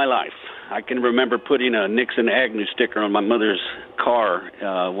all my life. I can remember putting a Nixon Agnew sticker on my mother's car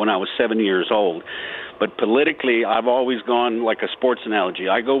when I was 7 years old. But politically, I've always gone like a sports analogy.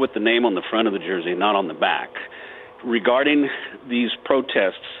 I go with the name on the front of the jersey, not on the back. Regarding these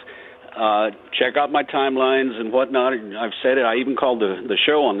protests, check out my timelines and whatnot. I've said it. I even called the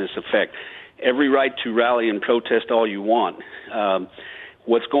show on this effect. Every right to rally and protest all you want.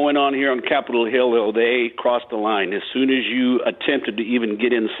 What's going on here on Capitol Hill, though, they crossed the line. As soon as you attempted to even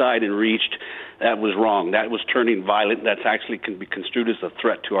get inside and reached, that was wrong. That was turning violent. That actually can be construed as a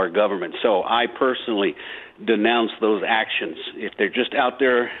threat to our government. So I personally denounce those actions. If they're just out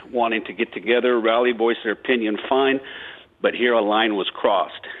there wanting to get together, rally, voice their opinion, fine. But here a line was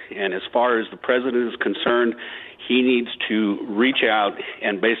crossed. And as far as the president is concerned, he needs to reach out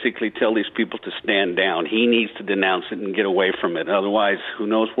and basically tell these people to stand down. He needs to denounce it and get away from it. Otherwise, who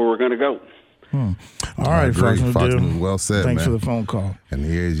knows where we're going to go. All right, Foxman, well said, Thanks man. for the phone call. And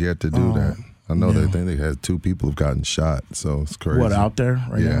he has yet to do that. I know they think they had 2 people have gotten shot, so it's crazy. What, out there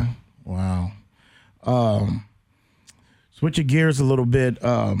right now? Wow. Switching gears a little bit.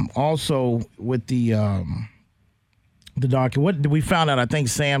 Also with the document, we found out, I think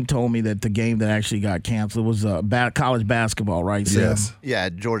Sam told me that the game that actually got canceled was college basketball, right, Sam? Yes. Yeah,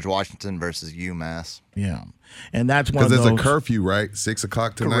 George Washington versus UMass. Yeah. And that's one of those. Because there's a curfew, right? 6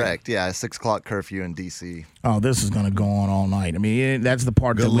 o'clock tonight? Correct, yeah, a 6 o'clock curfew in D.C. Oh, this is going to go on all night. I mean, that's the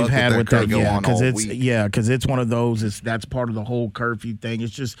part Good that we've luck with had that with that. curfew. Yeah, on because all it's week. it's one of those. That's part of the whole curfew thing.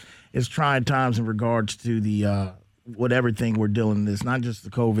 It's trying times in regards to the what everything we're dealing with. It's not just the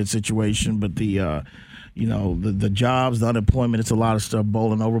COVID situation, but the the jobs, the unemployment. It's a lot of stuff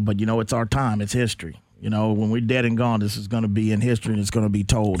bowling over. But it's our time. It's history. When we're dead and gone, this is going to be in history and it's going to be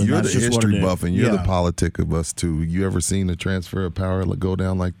told. And You're that's the just what history it is. buff, and you're the politic of us, too. You ever seen the transfer of power go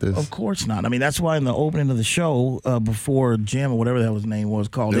down like this? Of course not. I mean, that's why in the opening of the show, before Jim or whatever that his name was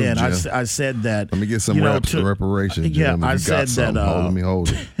called in, I said that. Let me get some reparations, Jim. Yeah, I if you said got that. Let me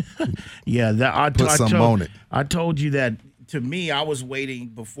hold it. Yeah, Put some on it. I told you that. To me, I was waiting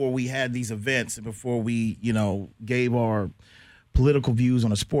before we had these events and before we, gave our political views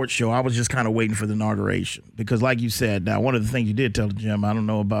on a sports show. I was just kind of waiting for the inauguration because, like you said, now one of the things you did tell Jim, I don't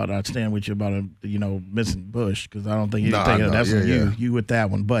know about. I stand with you about missing Bush because I don't think you with that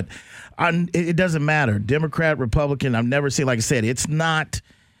one. But it doesn't matter. Democrat, Republican. I've never seen. Like I said, it's not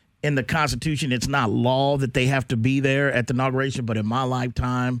in the Constitution. It's not law that they have to be there at the inauguration. But in my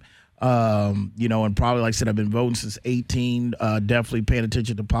lifetime. And probably, like I said, I've been voting since 18, definitely paying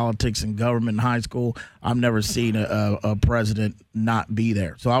attention to politics and government in high school. I've never seen a president not be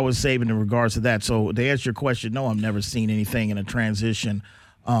there. So I was saving in regards to that. So to answer your question, no, I've never seen anything in a transition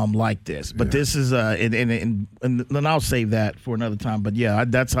like this. But this is, and then I'll save that for another time. But, yeah,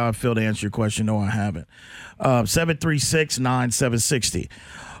 that's how I feel to answer your question. No, I haven't. 736-9760.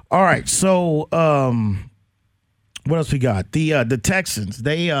 All right, so what else we got? The Texans,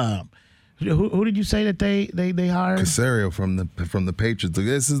 they who did you say that they hired? Caserio from the Patriots.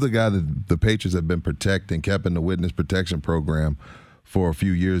 This is the guy that the Patriots have been protecting, kept in the witness protection program for a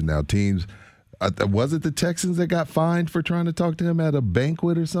few years now. Teams, was it the Texans that got fined for trying to talk to him at a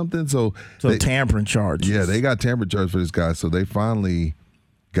banquet or something? So tampering charges. Yeah, they got tampering charges for this guy. So they finally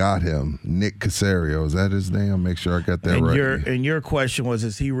got him. Nick Caserio, is that his name? I'll make sure I got that right. And your question was,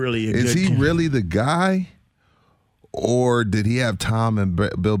 is he really really the guy? Or did he have Tom and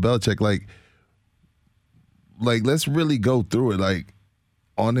Bill Belichick? Like, let's really go through it, like,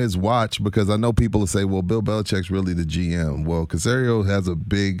 on his watch, because I know people will say, well, Bill Belichick's really the GM. Well, Caserio had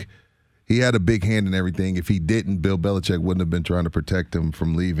a big hand in everything. If he didn't, Bill Belichick wouldn't have been trying to protect him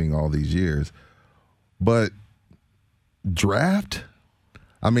from leaving all these years. But draft?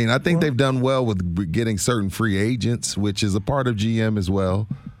 I mean, I think they've done well with getting certain free agents, which is a part of GM as well.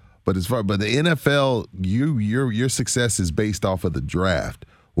 But the NFL, your success is based off of the draft.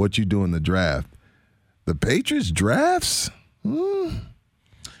 What you do in the draft. The Patriots drafts?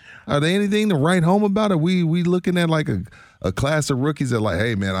 Are they anything to write home about? Are we looking at like a class of rookies that are like,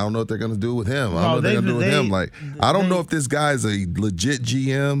 hey man, I don't know what they're gonna do with him. I don't know what they're gonna do with him. Like, I don't know if this guy's a legit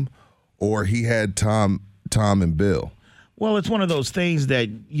GM or he had Tom and Bill. Well, it's one of those things that,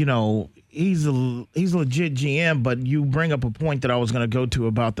 he's a legit GM, but you bring up a point that I was going to go to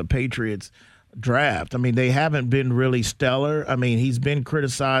about the Patriots draft. I mean, they haven't been really stellar. I mean, he's been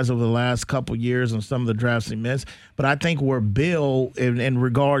criticized over the last couple years on some of the drafts he missed. But I think where Bill, in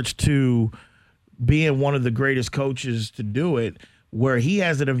regards to being one of the greatest coaches to do it, where he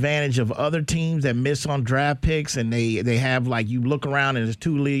has an advantage of other teams that miss on draft picks, and they have, like, you look around and it's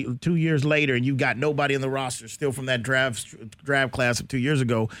 2 years later and you got nobody in the roster still from that draft class of 2 years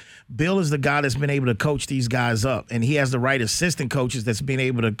ago. Bill is the guy that's been able to coach these guys up, and he has the right assistant coaches that's been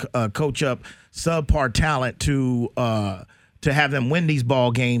able to coach up subpar talent to have them win these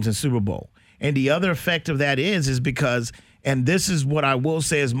ball games in Super Bowl. And the other effect of that is because, and this is what I will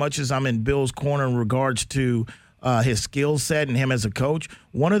say, as much as I'm in Bill's corner in regards to his skill set and him as a coach,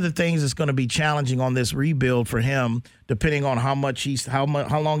 one of the things that's going to be challenging on this rebuild for him, depending on how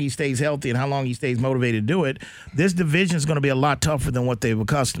long he stays healthy and how long he stays motivated to do it, this division is going to be a lot tougher than what they've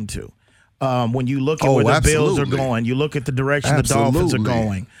accustomed to. When you look at where the Bills are going, you look at the direction the Dolphins are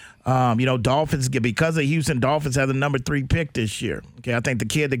going. Dolphins, because of Houston, Dolphins have the number 3 pick this year. Okay, I think the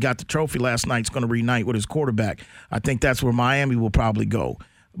kid that got the trophy last night is going to reunite with his quarterback. I think that's where Miami will probably go.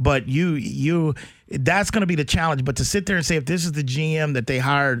 But that's going to be the challenge. But to sit there and say, if this is the GM that they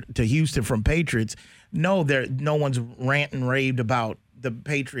hired to Houston from Patriots, no one's ranting and raved about the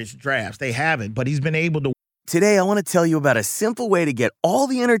Patriots drafts. They haven't, but he's been able to. Today, I want to tell you about a simple way to get all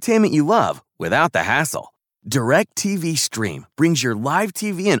the entertainment you love without the hassle. DirecTV Stream brings your live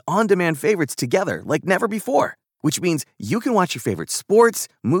TV and on-demand favorites together like never before, which means you can watch your favorite sports,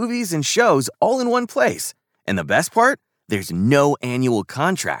 movies, and shows all in one place. And the best part? There's no annual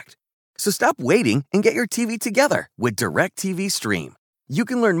contract. So stop waiting and get your TV together with DirecTV Stream. You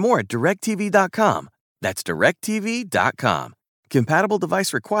can learn more at DirecTV.com. That's DirecTV.com. Compatible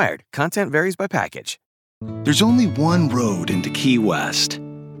device required. Content varies by package. There's only one road into Key West,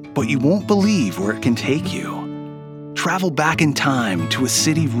 but you won't believe where it can take you. Travel back in time to a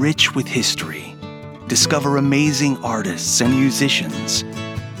city rich with history. Discover amazing artists and musicians.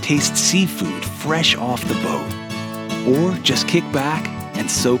 Taste seafood fresh off the boat. Or just kick back and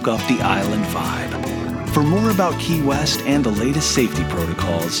soak up the island vibe. For more about Key West and the latest safety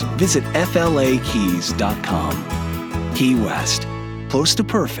protocols, visit FLAKeys.com. Key West, close to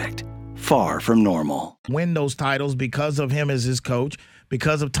perfect, far from normal. Win those titles because of him as his coach,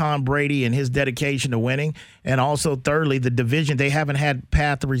 because of Tom Brady and his dedication to winning, and also, thirdly, the division. They haven't had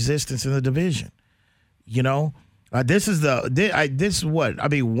path of resistance in the division. When is the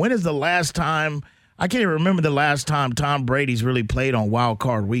last time? I can't even remember the last time Tom Brady's really played on Wild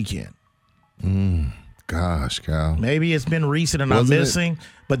Card Weekend. Gosh, Cal. Maybe it's been recent and I'm missing.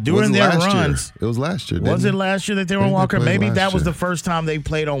 But during their runs. It was last year. Was it last year that they were on Wild Card? Maybe that was the first time they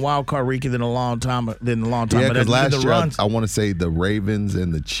played on Wild Card Weekend in a long time. Yeah, because last year, I want to say the Ravens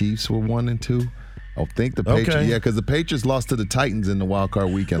and the Chiefs were 1 and 2. I think the Patriots. Okay. Yeah, because the Patriots lost to the Titans in the Wild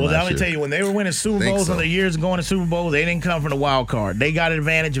Card Weekend last year. Well, let me tell you, when they were winning Super Bowls on the years going to Super Bowls, they didn't come from the Wild Card. They got an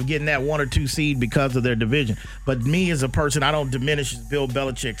advantage of getting that 1 or 2 seed because of their division. But me as a person, I don't diminish Bill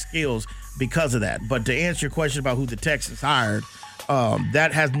Belichick's skills because of that. But to answer your question about who the Texans hired,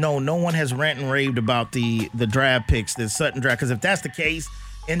 no one has ranted and raved about the draft picks, the Sutton draft. Because if that's the case,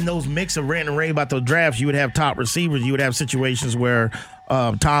 in those mix of ranting and raving about those drafts, you would have top receivers. You would have situations where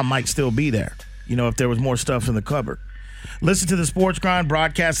Tom might still be there. If there was more stuff in the cupboard. Listen to the Sports Grind,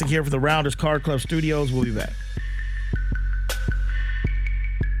 broadcasting here from the Rounders Card Club Studios. We'll be back.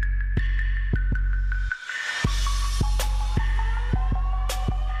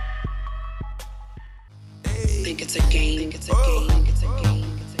 Think it's a game. It's a game. It's a game.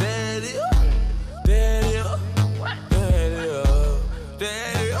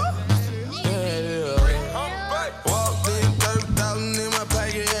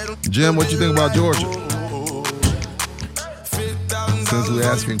 Jim, what you think about Georgia? Since we're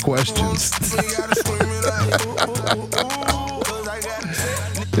asking questions.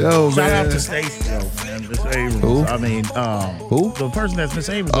 Yo, Shout man. out to Stacey, man. Miss Abrams. Who? I mean, who? The person that's Miss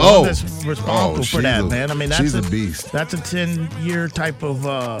Abrams. Oh. The one that's responsible for that, man. I mean, that's she's a beast. That's a 10-year type of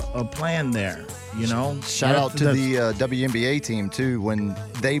a plan there. Shout out to the WNBA team too. When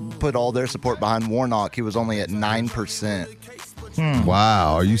they put all their support behind Warnock, he was only at 9%.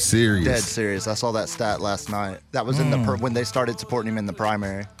 Wow, are you serious? Dead serious. I saw that stat last night. That was in the when they started supporting him in the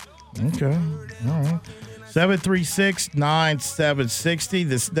primary. Okay, all right. 736-9760.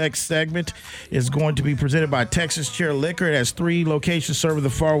 This next segment is going to be presented by Texas Chair Liquor. It has 3 locations serving the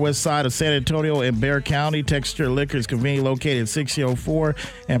far west side of San Antonio and Bexar County. Texas Chair Liquor is conveniently located at 6004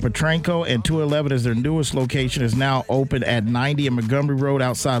 and Petranco, and 211 is their newest location, is now open at 90 and Montgomery Road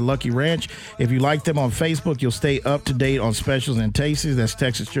outside Lucky Ranch. If you like them on Facebook, you'll stay up to date on specials and tastings. That's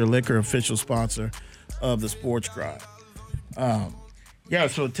Texas Chair Liquor, official sponsor of the Sports Grind. Yeah,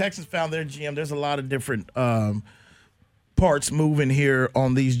 so Texas found their GM. There's a lot of different parts moving here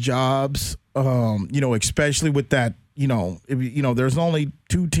on these jobs, especially with that, there's only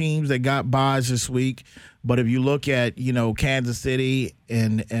 2 teams that got buys this week. But if you look at, Kansas City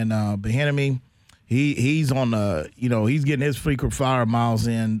and Bieniemy, he's on he's getting his frequent flyer miles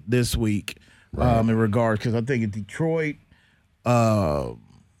in this week in regards, because I think in Detroit,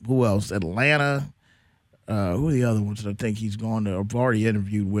 who else? Atlanta. Who are the other ones that I think he's going to, have already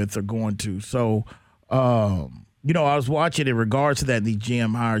interviewed with, or going to? So, I was watching in regards to that, the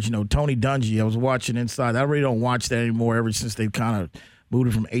GM hires, Tony Dungy, I was watching Inside. I really don't watch that anymore ever since they kind of moved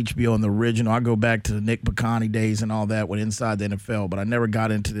it from HBO and the original. I go back to the Nick Picani days and all that with Inside the NFL, but I never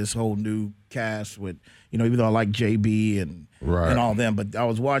got into this whole new cast with, even though I like JB and all them. But I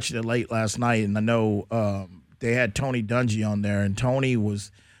was watching it late last night, and I know they had Tony Dungy on there, and Tony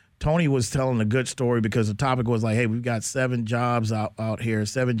was telling a good story because the topic was like, hey, we've got 7 jobs out here,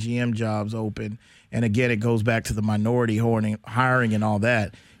 7 GM jobs open. And again, it goes back to the minority hiring and all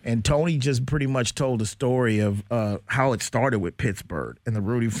that. And Tony just pretty much told the story of how it started with Pittsburgh and the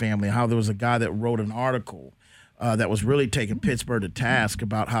Rudy family, how there was a guy that wrote an article that was really taking Pittsburgh to task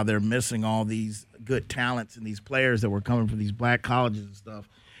about how they're missing all these good talents and these players that were coming from these black colleges and stuff.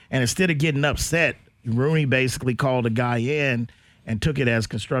 And instead of getting upset, Rooney basically called a guy in and took it as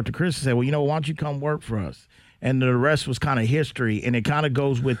constructive criticism and said, well, why don't you come work for us? And the rest was kind of history, and it kind of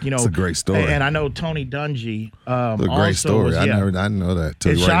goes with, It's a great story. And I know Tony Dungy. A great story. I didn't know that.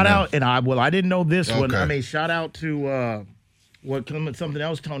 And shout out, and I didn't know this one. I mean, shout out to something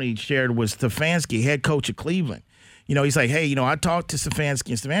else Tony shared was Stefanski, head coach of Cleveland. He's like, hey, I talked to Stefanski,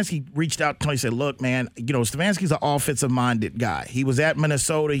 and Stefanski reached out to Tony and said, look, man, Stefanski's an offensive-minded guy. He was at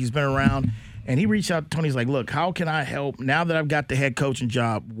Minnesota. He's been around. And he reached out to Tony. He's like, look, how can I help now that I've got the head coaching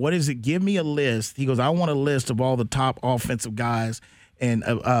job? What is it? Give me a list. He goes, I want a list of all the top offensive guys and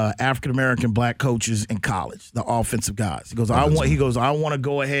African-American black coaches in college, the offensive guys. He goes, I want to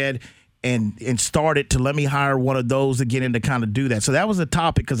go ahead and start it to let me hire one of those to get in to kind of do that. So that was a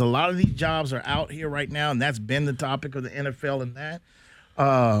topic because a lot of these jobs are out here right now, and that's been the topic of the NFL and that.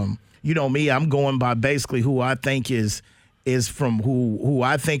 Me, I'm going by basically who I think is from who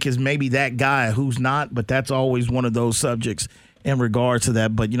I think is maybe that guy who's not, but that's always one of those subjects in regards to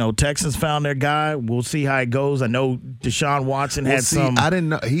that. But, Texans found their guy. We'll see how it goes. I know Deshaun Watson had some. I didn't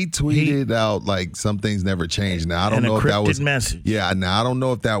know. He tweeted out like some things never changed. Now, I don't know if that was. Message. Yeah, now I don't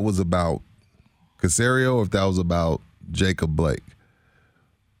know if that was about Caserio or if that was about Jacob Blake.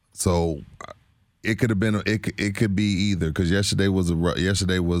 So it could have been. It could be either because yesterday was a rough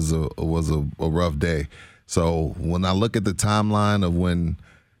day. So when I look at the timeline of when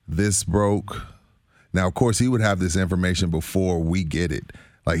this broke, now, of course, he would have this information before we get it.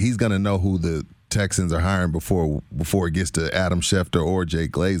 Like, he's going to know who the Texans are hiring before it gets to Adam Schefter or Jay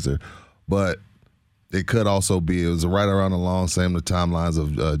Glazer. But it could also be, it was right around the timelines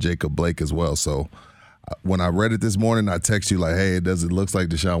of Jacob Blake as well. So when I read it this morning, I text you like, hey, it looks like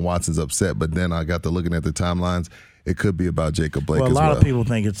Deshaun Watson's upset. But then I got to looking at the timelines. It could be about Jacob Blake as well. A lot of people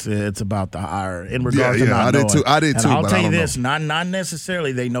think it's about the hire in regards to not knowing. I did too. I'll tell you this: not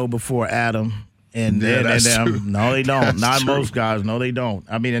necessarily they know before Adam and them. No, they don't. Not most guys. No, they don't.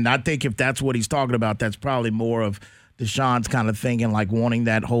 I mean, and I think if that's what he's talking about, that's probably more of Deshaun's kind of thinking, like wanting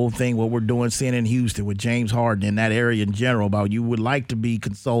that whole thing, what we're doing, seeing in Houston with James Harden in that area in general, about you would like to be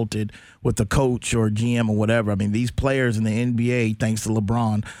consulted with a coach or GM or whatever. I mean, these players in the NBA, thanks to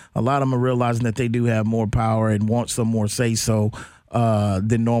LeBron, a lot of them are realizing that they do have more power and want some more say-so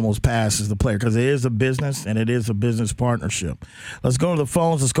than normal's past as the player, because it is a business and it is a business partnership. Let's go to the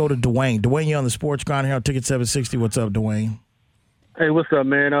phones. Let's go to Dwayne. Dwayne, you're on the Sports Grind here on Ticket 760. What's up, Dwayne? Hey, what's up,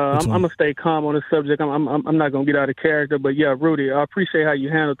 man? I'm gonna stay calm on this subject. I'm not gonna get out of character, but yeah, Rudy, I appreciate how you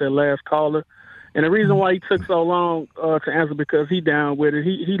handled that last caller, and the reason why he took so long to answer because he down with it.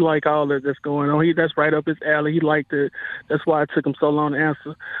 He like all that's going on. That's right up his alley. He liked it. That's why it took him so long to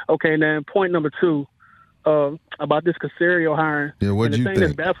answer. Okay, then point number 2 about this Caserio hiring. Yeah, what do you think?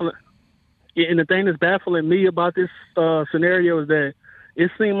 And the thing that's baffling me about this scenario is that it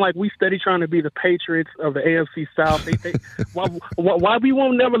seemed like we steady trying to be the Patriots of the AFC South. Why we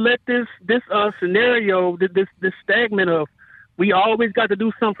won't never let this scenario, this stagnant of we always got to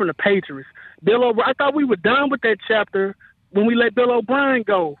do something from the Patriots. I thought we were done with that chapter when we let Bill O'Brien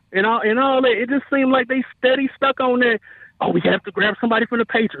go and all that. It just seemed like they steady stuck on that. Oh, we have to grab somebody from the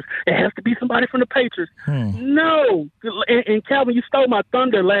Patriots. It has to be somebody from the Patriots. No, and Calvin, you stole my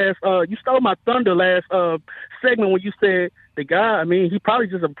thunder last. Segment when you said the guy. I mean, he probably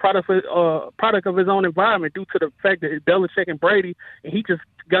just a product of his own environment due to the fact that Belichick and Brady, and he just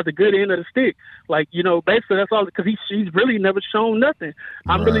got the good end of the stick. Like, basically that's all because he's really never shown nothing.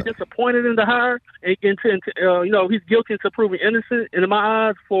 I'm really disappointed in the hire, and he's guilty until proven innocent in my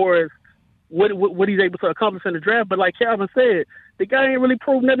eyes for what he's able to accomplish in the draft. But like Calvin said, the guy ain't really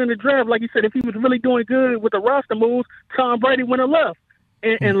proved nothing in the draft. Like you said, if he was really doing good with the roster moves, Tom Brady wouldn't have left.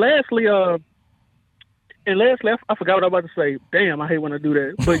 And lastly, I forgot what I was about to say. Damn, I hate when I do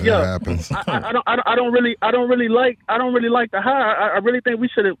that. But yeah, happens. I don't really like the hire. I really think we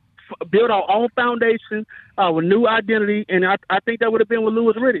should have built our own foundation with new identity, and I think that would have been with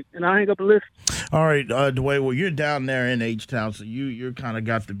Louis Riddick. And I hang up the list. All right, Dwayne, well, you're down there in H-Town, so you're kind of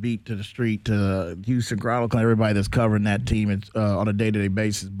got the beat to the street to Houston Chronicles, everybody that's covering that team on a day-to-day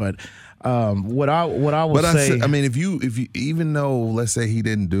basis. But what I would say, I mean, if you even though, let's say he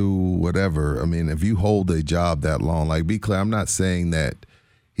didn't do whatever, I mean, if you hold a job that long, like, be clear, I'm not saying that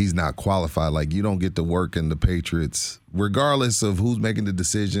he's not qualified. Like, you don't get to work in the Patriots, regardless of who's making the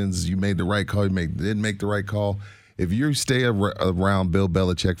decisions. You made the right call, didn't make the right call. If you stay around Bill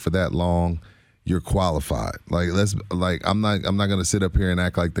Belichick for that long, you're qualified. I'm not going to sit up here and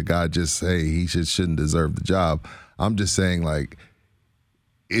act like the guy just say he shouldn't deserve the job. I'm just saying, like,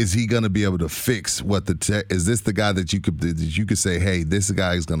 is he going to be able to fix what is this the guy that you could say, hey, this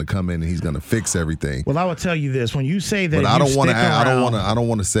guy is going to come in and he's going to fix everything? Well, I will tell you this: when you say that, but I don't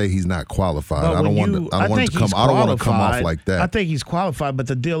want to say he's not qualified. I don't want to come off like that. I think he's qualified, but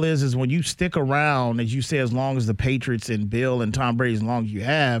the deal is when you stick around, as you say, as long as the Patriots and Bill and Tom Brady, as long as you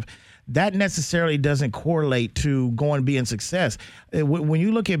have, that necessarily doesn't correlate to going and being success. When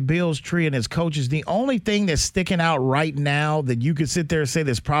you look at Bill's tree and his coaches, the only thing that's sticking out right now that you could sit there and say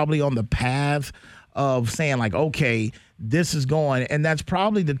that's probably on the path of saying, like, okay, this is going, and that's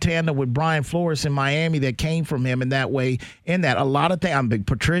probably the tandem with Brian Flores in Miami that came from him in that way, in that a lot of things.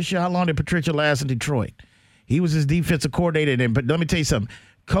 Patricia, how long did Patricia last in Detroit? He was his defensive coordinator then. But let me tell you something.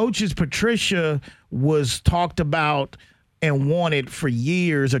 Coaches Patricia was talked about and wanted for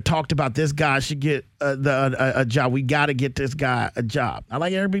years, or talked about, this guy should get a job. We got to get this guy a job. I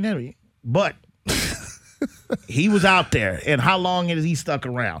like Eric Bieniemy, but he was out there. And how long has he stuck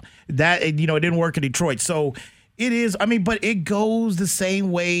around? That, it didn't work in Detroit. So it is, but it goes the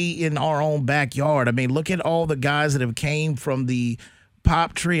same way in our own backyard. I mean, look at all the guys that have came from the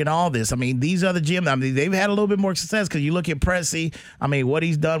Pop tree and all this. These other gyms, they've had a little bit more success because you look at Pressey. What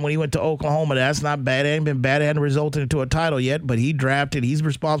he's done when he went to Oklahoma, that's not bad. It ain't been bad. It hasn't resulted into a title yet, but he drafted. He's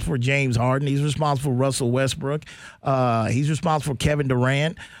responsible for James Harden. He's responsible for Russell Westbrook. He's responsible for Kevin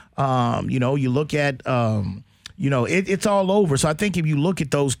Durant. You look at it's all over. So I think if you look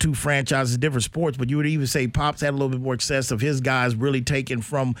at those two franchises, different sports, but you would even say Pop's had a little bit more success of his guys really taking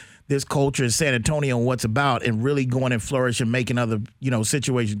from this culture in San Antonio and what's about and really going and flourish and making other,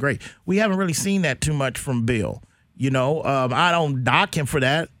 situations great. We haven't really seen that too much from Bill. I don't knock him for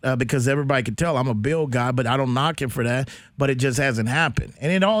that because everybody can tell I'm a Bill guy, but I don't knock him for that. But it just hasn't happened.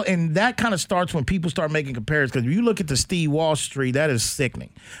 And that kind of starts when people start making comparisons. Because if you look at the Steve Walsh tree, that is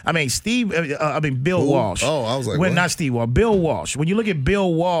sickening. Bill Walsh. Oh, I was like, not Steve Walsh. Bill Walsh. When you look at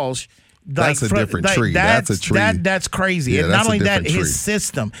Bill Walsh, that's a different tree. That's a tree. That's crazy. Yeah, and not only that, tree. His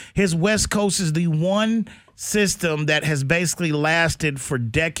system, his West Coast is the one system that has basically lasted for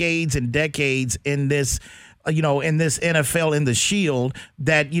decades and decades in this. In this NFL, in the Shield,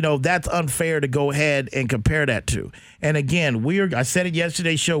 that, that's unfair to go ahead and compare that to. And again, I said it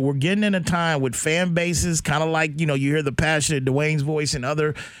yesterday's show, we're getting in a time with fan bases, kind of like, you hear the passion of Dwayne's voice and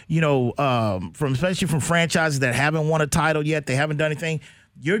other, especially from franchises that haven't won a title yet, they haven't done anything.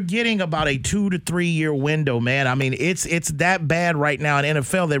 You're getting about a 2 to 3 year window, man. It's that bad right now in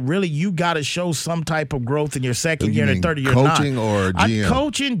NFL that really you got to show some type of growth in your second year and third year. Coaching or GM?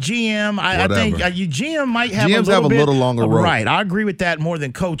 Coaching, GM. I think your GM might have GMs a little longer road. Right, I agree with that more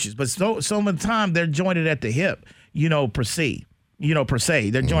than coaches. But so of the time they're jointed at the hip. Per se,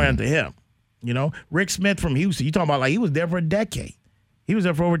 they're joined at the hip. Rick Smith from Houston. You talking about he was there for a decade. He was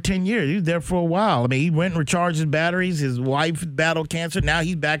there for over 10 years. He was there for a while. He went and recharged his batteries. His wife battled cancer. Now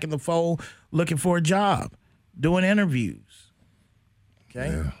he's back in the fold looking for a job, doing interviews.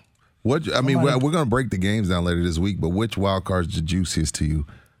 Okay? Yeah. We're going to break the games down later this week, but which wild card's the juiciest to you?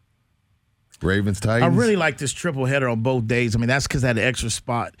 Ravens, Titans? I really like this triple header on both days. That's because I had an extra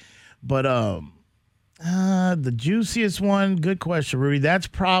spot. But the juiciest one, good question, Rudy. That's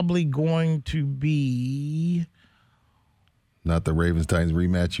probably going to be... Not the Ravens-Titans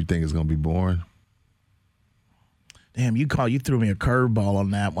rematch you think is going to be boring? Damn, you threw me a curveball on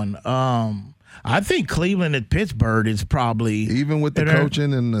that one. I think Cleveland and Pittsburgh is probably... Even with the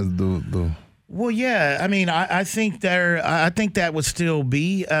coaching and the Well, yeah. I think that would still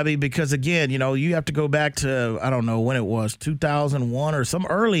be. Because, again, you have to go back to, I don't know when it was, 2001 or some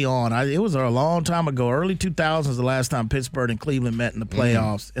early on. It was a long time ago. Early 2000s is the last time Pittsburgh and Cleveland met in the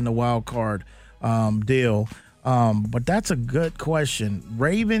playoffs in the wild card deal. But that's a good question.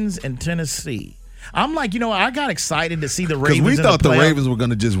 Ravens and Tennessee. I'm like, I got excited to see the Ravens. Because we thought the Ravens were going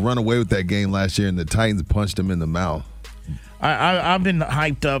to just run away with that game last year, and the Titans punched them in the mouth. I've been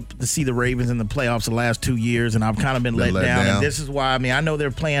hyped up to see the Ravens in the playoffs the last 2 years, and I've kind of been let down. And this is why, I know they're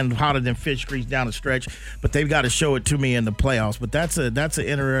playing hotter than fish grease down the stretch, but they've got to show it to me in the playoffs. But that's an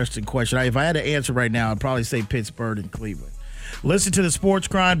interesting question. If I had to answer right now, I'd probably say Pittsburgh and Cleveland. Listen to the Sports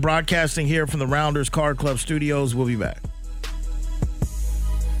Grind, broadcasting here from the Rounders Car Club studios. We'll be back.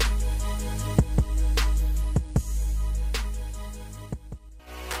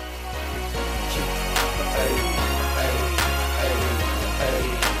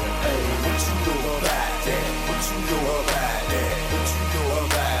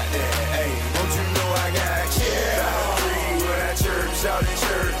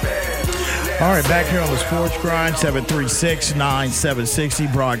 All right, back here on the Sports Grind,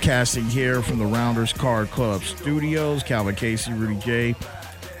 736-9760, broadcasting here from the Rounders Car Club studios. Calvin Casey, Rudy J,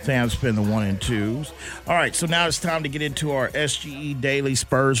 Sam Spin, the 1 and 2s. All right, so now it's time to get into our SGE Daily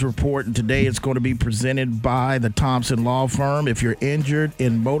Spurs report, and today it's going to be presented by the Thompson Law Firm. If you're injured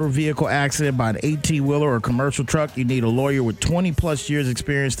in motor vehicle accident by an 18-wheeler or commercial truck, you need a lawyer with 20-plus years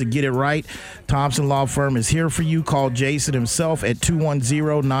experience to get it right. Thompson Law Firm is here for you. Call Jason himself at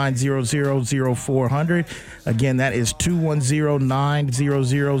 210-900-0400. Again, that is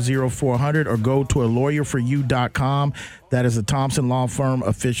 210-900-0400, or go to alawyer4you.com. That is the Thompson Law Firm,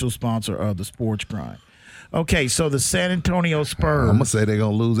 official sponsor of the Sports Grind. Okay, so the San Antonio Spurs. I'm going to say they're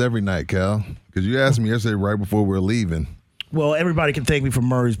going to lose every night, Cal, because you asked me yesterday right before we were leaving. Well, everybody can thank me for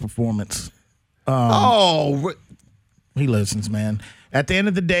Murray's performance. He listens, man. At the end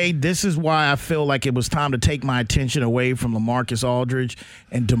of the day, this is why I feel like it was time to take my attention away from LaMarcus Aldridge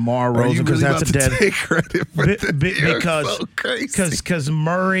and DeMar DeRozan, because that's a dead take credit for because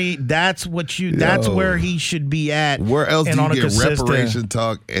Murray, that's where he should be at. Where else do you get reparation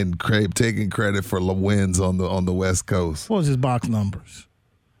talk and taking credit for wins on the West Coast? What was his box numbers?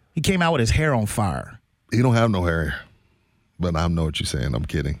 He came out with his hair on fire. He don't have no hair, but I know what you're saying. I'm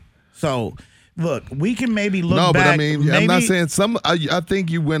kidding. So. Look, we can maybe look back. No, but I mean, I'm not saying I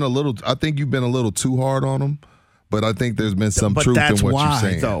think you went a little. I think you've been a little too hard on him. But I think there's been some truth in what you're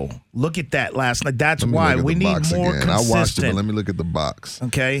saying. Though, look at that last night. That's why we need more consistent. I watched it, but let me look at the box.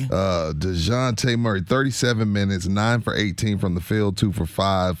 Okay. DeJounte Murray, 37 minutes, 9 for 18 from the field, 2 for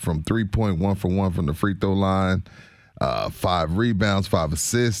 5 from 3-point, 1 for 1 from the free throw line. 5 rebounds, 5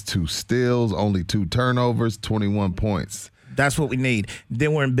 assists, 2 steals, only 2 turnovers, 21 points. That's what we need.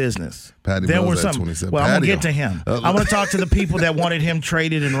 Then we're in business. Patty Mills at 27. Well, I'm going to get to him. I want to talk to the people that wanted him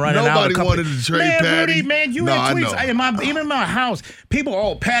traded and running out. Nobody wanted to trade Patty. Rudy, man, you had tweets. Even in my house,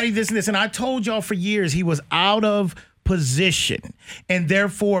 people, Patty this and this. And I told y'all for years he was out of position. And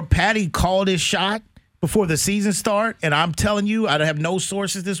therefore, Patty called his shot before the season start. And I'm telling you, I have no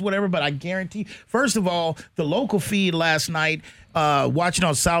sources, this, whatever, but I guarantee. First of all, the local feed last night, watching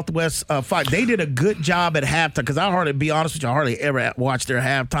on Southwest 5, they did a good job at halftime, because I hardly ever watch their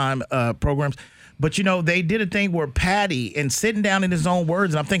halftime programs. But, they did a thing where Patty, and sitting down in his own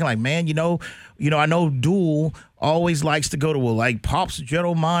words, and I'm thinking like, man, I know Duel always likes to go to, Pop's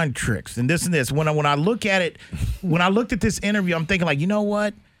Jedi mind tricks and this and this. When I look at it, when I looked at this interview, I'm thinking like, you know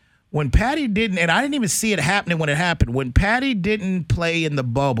what? When Patty didn't, and I didn't even see it happening when it happened, when Patty didn't play in the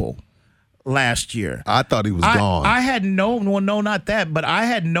bubble last year, I thought he was gone. I had not that, but I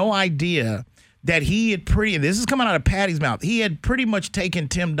had no idea that he had and this is coming out of Patty's mouth, he had pretty much taken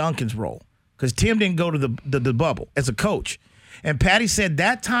Tim Duncan's role, because Tim didn't go to the bubble as a coach. And Patty said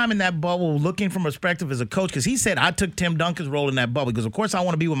that time in that bubble, looking from perspective as a coach, because he said, I took Tim Duncan's role in that bubble because, of course, I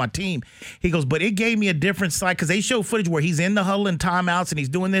want to be with my team. He goes, but it gave me a different side, because they show footage where he's in the huddle and timeouts and he's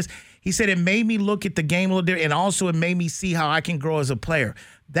doing this. He said it made me look at the game a little different, and also it made me see how I can grow as a player.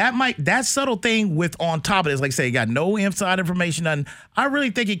 That subtle thing with on top of this, like I say, you got no inside information, nothing. I really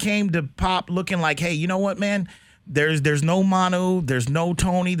think it came to Pop looking like, hey, you know what, man? There's no Manu, there's no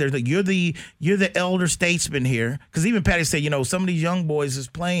Tony, you're the elder statesman here. Because even Patty said, some of these young boys is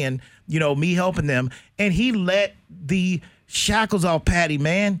playing, me helping them, and he let the shackles off Patty,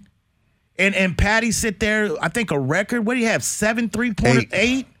 man. And Patty sit there, I think a record. What do you have? 7 3-pointers,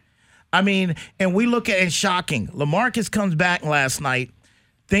 8. I mean, and we look at it, shocking. LaMarcus comes back last night.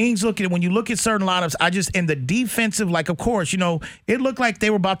 Things when you look at certain lineups, in the defensive, of course, it looked like they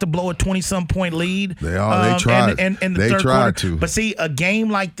were about to blow a 20-some point lead. They tried. And the they third tried quarter. to. But see, a game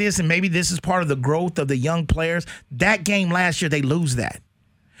like this, and maybe this is part of the growth of the young players, that game last year, they lose that.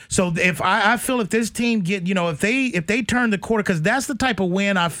 So if I feel if this team get, if they turn the quarter, because that's the type of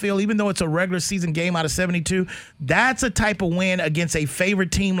win I feel, even though it's a regular season game out of 72, that's a type of win against a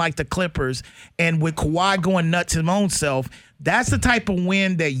favorite team like the Clippers, and with Kawhi going nuts his own self, that's the type of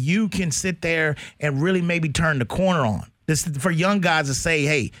win that you can sit there and really maybe turn the corner on. This for young guys to say,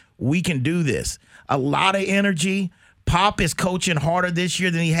 hey, we can do this. A lot of energy. Pop is coaching harder this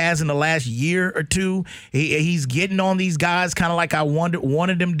year than he has in the last year or two. He's getting on these guys kind of like I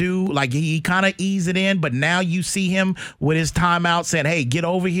wanted him to do. Like he kind of eased it in, but now you see him with his timeout saying, hey, get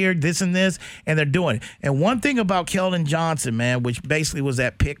over here, this and this, and they're doing it. And one thing about Keldon Johnson, man, which basically was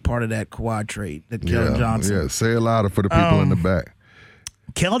that pick part of that Kawhi trade, that Keldon Johnson. Yeah, say it louder for the people in the back.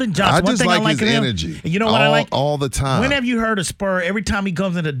 Keldon Johnson. I just like his energy. You know what I like? All the time. When have you heard a Spur, every time he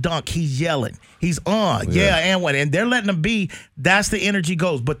comes in a dunk, he's yelling. He's on. Yeah, and what? And they're letting him be. That's the energy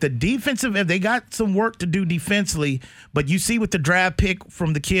goes. But the defensive, they got some work to do defensively. But you see with the draft pick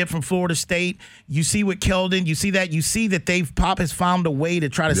from the kid from Florida State, you see with Keldon, you see that Pop has found a way to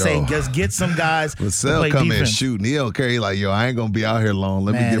try to say, just get some guys to play come defense. in shooting. He don't care. He like, I ain't going to be out here long.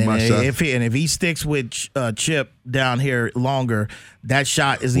 Let me get my shot. If he sticks with Chip down here longer, that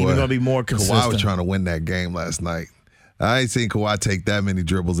shot is even going to be more consistent. Kawhi was trying to win that game last night. I ain't seen Kawhi take that many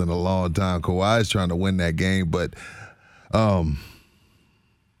dribbles in a long time. Kawhi is trying to win that game, but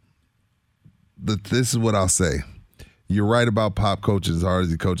this is what I'll say. You're right about Pop coaching as hard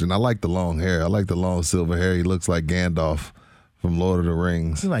as he coaching. I like the long hair. I like the long silver hair. He looks like Gandalf from Lord of the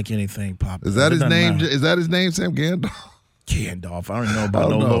Rings. He's like anything Pop. Is that his name? Matter. Is that his name, Sam? Gandalf? Gandalf. I don't know about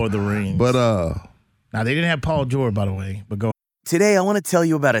Lord of the Rings. But now they didn't have Paul George, by the way. But go. Today, I want to tell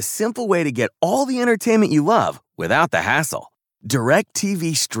you about a simple way to get all the entertainment you love without the hassle.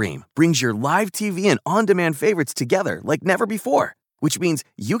 DirecTV Stream brings your live TV and on-demand favorites together like never before, which means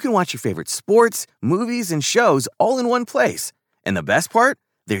you can watch your favorite sports, movies, and shows all in one place. And the best part?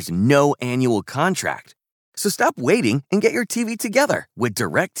 There's no annual contract. So stop waiting and get your TV together with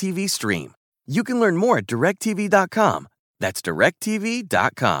DirecTV Stream. You can learn more at DirecTV.com. That's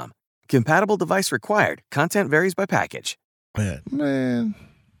DirecTV.com. Compatible device required. Content varies by package. Man.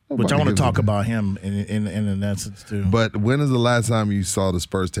 Which I want to talk about him in essence too. But when is the last time you saw the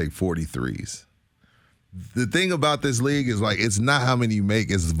Spurs take 43s? The thing about this league is like it's not how many you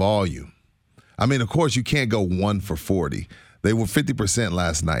make, it's volume. I mean, of course, you can't go 1 for 40. They were 50%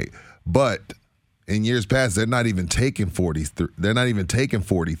 last night. But in years past, they're not even taking 40s. They're not even taking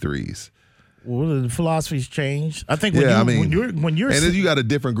 43s. Well, the philosophy's changed. I think when you're and then you got a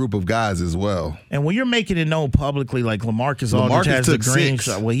different group of guys as well. And when you're making it known publicly, like LaMarcus Aldridge has the green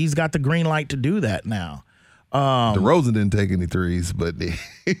shot. Well, he's got the green light to do that now. DeRozan didn't take any threes, but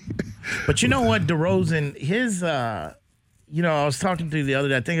but you know what, DeRozan, his I was talking to the other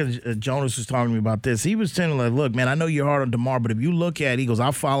day. I think Jonas was talking to me about this. He was telling me, like, look, man, I know you're hard on DeMar, but if you look at, he goes, I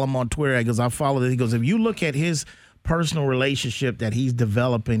follow him on Twitter. He goes, I follow this. He goes, if you look at his personal relationship that he's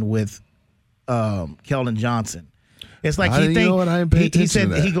developing with Keldon Johnson. It's like he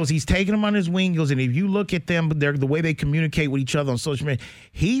said he goes, he's taking him on his wing. He goes, and if you look at them, the way they communicate with each other on social media,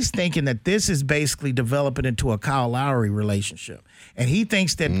 he's thinking that this is basically developing into a Kyle Lowry relationship. And he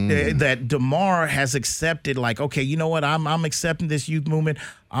thinks that that DeMar has accepted, like, okay, you know what, I'm accepting this youth movement.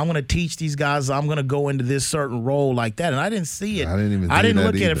 I'm going to teach these guys. I'm going to go into this certain role like that. And I didn't see it. I didn't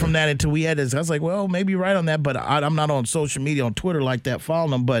look at it from that until we had this. I was like, well, maybe you're right on that, but I'm not on social media, on Twitter like that,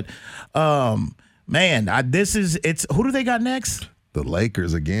 following them. But, man, who do they got next? The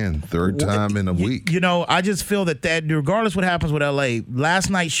Lakers again, third time in a week. I just feel that regardless what happens with LA, last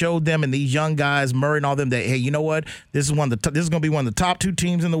night showed them and these young guys, Murray and all them, that, hey, you know what? This is going to be one of the top 2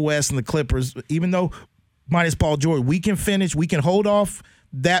 teams in the West, and the Clippers, even though minus Paul George, we can finish, we can hold off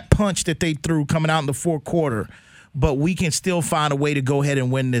that punch that they threw coming out in the fourth quarter, but we can still find a way to go ahead and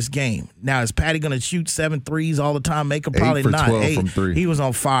win this game. Now, is Patty going to shoot 7 threes all the time? Make him probably not. 8 from 3. He was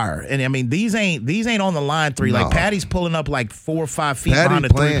on fire. And, I mean, these ain't on the line 3. No. Like, Patty's pulling up like 4 or 5 feet behind the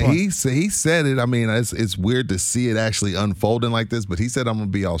 3-point. He said it. I mean, it's weird to see it actually unfolding like this, but he said, I'm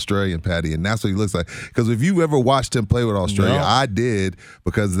going to be Australian, Patty, and that's what he looks like. Because if you ever watched him play with Australia, I did,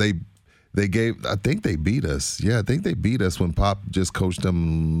 because I think they beat us. Yeah, I think they beat us when Pop just coached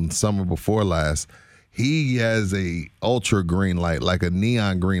them summer before last. He has a ultra green light, like a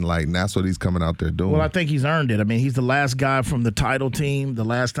neon green light, and that's what he's coming out there doing. Well, I think he's earned it. I mean, he's the last guy from the title team. The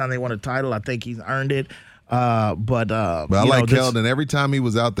last time they won a title, I think he's earned it. But I like Keldon. Every time he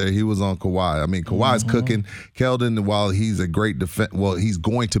was out there, he was on Kawhi. I mean, Kawhi's cooking. Keldon, while he's a great he's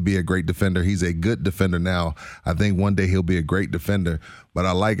going to be a great defender. He's a good defender now. I think one day he'll be a great defender. But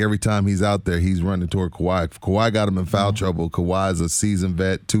I like every time he's out there, he's running toward Kawhi. Kawhi got him in foul trouble. Kawhi's a seasoned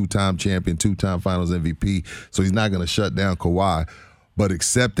vet, 2-time champion, 2-time Finals MVP. So he's not going to shut down Kawhi. But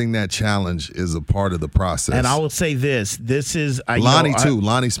accepting that challenge is a part of the process. And I will say this is Lonnie too.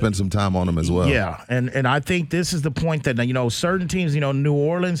 Lonnie spent some time on him as well. Yeah, and I think this is the point that certain teams, New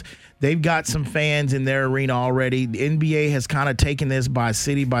Orleans, they've got some fans in their arena already. The NBA has kind of taken this by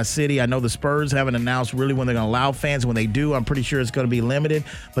city. I know the Spurs haven't announced really when they're going to allow fans. When they do, I'm pretty sure it's going to be limited.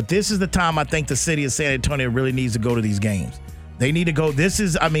 But this is the time I think the city of San Antonio really needs to go to these games. They need to go.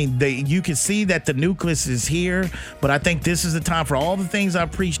 You can see that the nucleus is here, but I think this is the time for all the things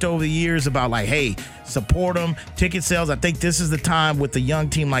I've preached over the years about, like, hey, support them, ticket sales. I think this is the time with a young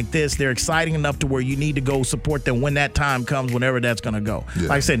team like this. They're exciting enough to where you need to go support them when that time comes, whenever that's going to go. Yeah.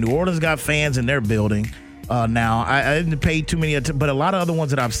 Like I said, New Orleans got fans in their building now. I didn't pay too many, but a lot of other ones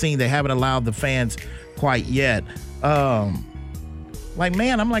that I've seen, they haven't allowed the fans quite yet. Like,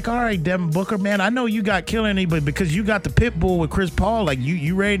 man, I'm like, all right, Devin Booker, man, I know you got killing me, but because you got the pit bull with Chris Paul, like,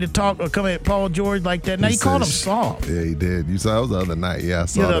 you ready to talk or come at Paul George like that? Now, he called him soft. Yeah, he did. You saw it the other night. Yeah, I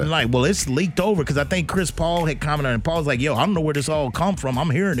saw the that. other night. Well, it's leaked over because I think Chris Paul had commented, and Paul's like, yo, I don't know where this all come from. I'm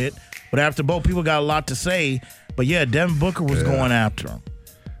hearing it. But after both people got a lot to say. But, yeah, Devin Booker was going after him.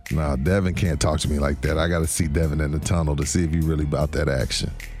 No, Devin can't talk to me like that. I got to see Devin in the tunnel to see if he really about that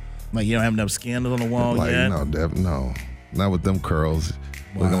action. Like, you don't have enough scandals on the wall yet? No, Devin, no. Not with them curls.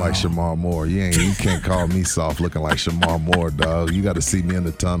 Wow. Looking like Shamar Moore. You can't call me soft looking like Shamar Moore, dog. You got to see me in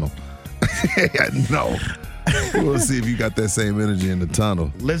the tunnel. No. We'll see if you got that same energy in the tunnel.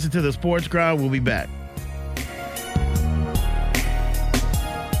 Listen to the Sports Grind. We'll be back.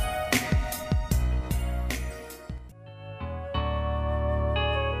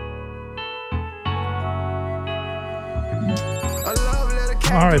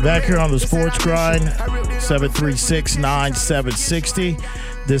 All right, back here on the Sports Grind, 736-9760.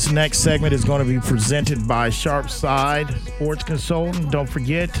 This next segment is going to be presented by Sharpside Sports Consultant. Don't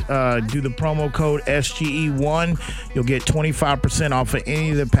forget, do the promo code SGE1. You'll get 25% off of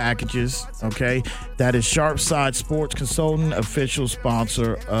any of the packages, okay? That is Sharpside Sports Consultant, official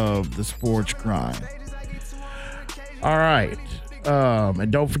sponsor of the Sports Grind. All right. And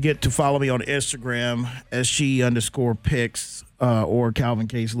don't forget to follow me on Instagram, SGE_picks. Or Calvin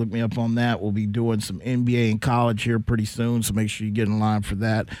Case, look me up on that. We'll be doing some NBA and college here pretty soon, so make sure you get in line for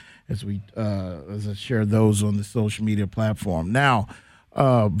that as I share those on the social media platform. Now,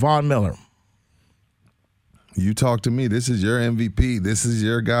 Von Miller. You talk to me. This is your MVP. This is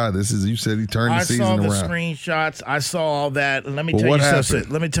your guy. You said he turned the season around. I saw the screenshots. I saw all that. Let me tell you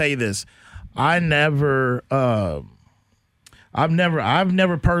something. Let me tell you this. I've never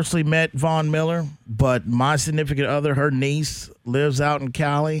personally met Von Miller, but my significant other, her niece, lives out in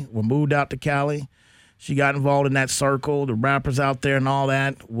Cali. We moved out to Cali. She got involved in that circle, the rappers out there and all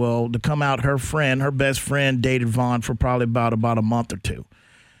that. Well, to come out, her best friend, dated Von for probably about a month or two.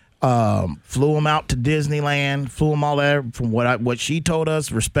 Flew him out to Disneyland, flew him all there. From what she told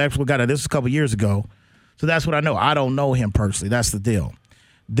us, respectful guy. Now, this was a couple years ago, so that's what I know. I don't know him personally. That's the deal.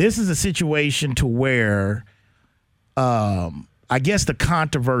 This is a situation to where. I guess the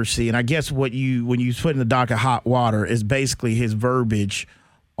controversy, and I guess when you put in the dock of hot water, is basically his verbiage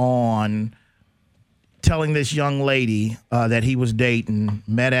on telling this young lady that he was dating,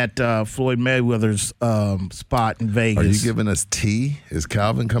 met at Floyd Mayweather's spot in Vegas. Are you giving us tea? Is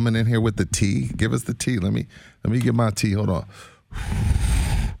Calvin coming in here with the tea? Give us the tea. Let me get my tea. Hold on.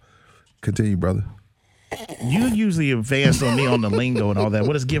 Continue, brother. You usually advance on me on the lingo and all that.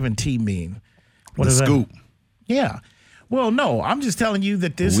 What does giving tea mean? What the scoop. That? Yeah. Well, no, I'm just telling you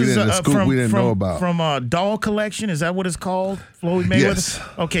that this is from Doll Collection. Is that what it's called? Floyd Mayweather? Yes.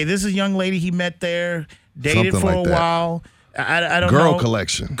 Okay, this is a young lady he met there, dated for a while. I don't know. Girl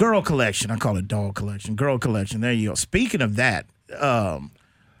Collection. Girl Collection. I call it Doll Collection. Girl Collection. There you go. Speaking of that,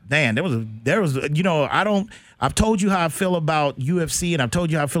 man, there was I've told you how I feel about UFC, and I've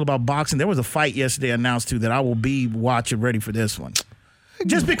told you how I feel about boxing. There was a fight yesterday announced too that I will be watching, ready for this one.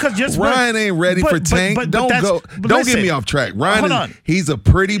 Ryan ain't ready for Tank. Don't get me off track. Ryan, he's a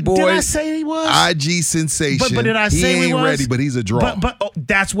pretty boy. Did I say he was? IG sensation. But did I say he ain't ready? But he's a draw. But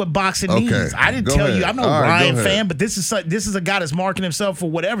that's what boxing needs. I didn't tell you. I'm no Ryan fan, but this is a guy that's marking himself for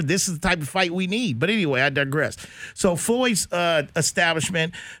whatever. This is the type of fight we need. But anyway, I digress. So Floyd's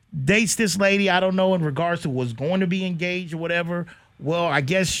establishment dates this lady. I don't know in regards to was going to be engaged or whatever. Well, I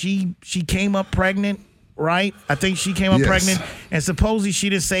guess she came up pregnant. Right? I think she came up pregnant, and supposedly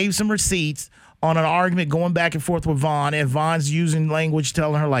she just saved some receipts on an argument going back and forth with Von, and Von's using language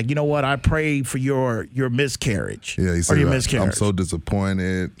telling her, like, you know what, I pray for your miscarriage. Yeah, he said, your miscarriage. I'm so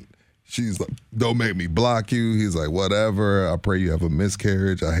disappointed. She's like, don't make me block you. He's like, whatever. I pray you have a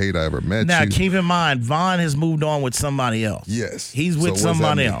miscarriage. I hate I ever met you. Now, keep in mind, Von has moved on with somebody else. Yes. He's with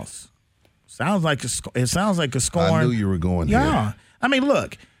somebody else. It sounds like a scorn. I knew you were going there. Yeah. I mean,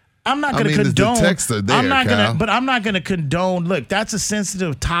 look. I'm not going to the condone. texts are there, I'm not Kyle. going to, but I'm not going to condone. Look, that's a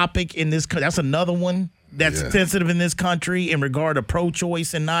sensitive topic in this. That's another one that's sensitive in this country in regard to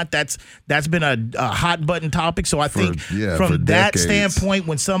pro-choice and not. That's been a hot button topic. So I think from that standpoint,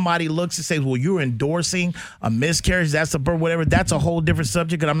 when somebody looks and says, "Well, you're endorsing a miscarriage," that's whatever. That's a whole different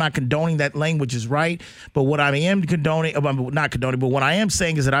subject, and I'm not condoning that language is right. But what I am condoning, not condoning, but what I am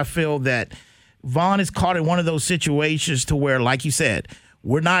saying is that I feel that Vaughn is caught in one of those situations to where, like you said.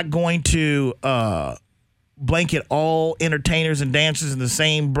 We're not going to blanket all entertainers and dancers in the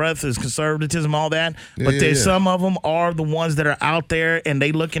same breath as conservatism, all that. But there's some of them are the ones that are out there and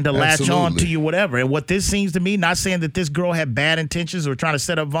they looking to latch on to you, whatever. And what this seems to me, not saying that this girl had bad intentions or trying to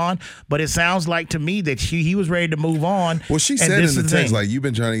set up Vaughn, but it sounds like to me that he was ready to move on. Well, she said in the text, like, you've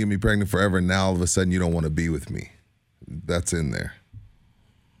been trying to get me pregnant forever, and now all of a sudden you don't want to be with me. That's in there.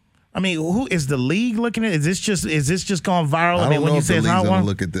 I mean, who is the league looking at? Is this just gone viral? I don't know if the league's I gonna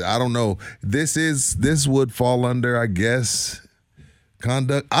look at this. I don't know. This would fall under, I guess,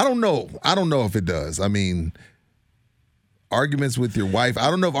 conduct. I don't know if it does. I mean, arguments with your wife. I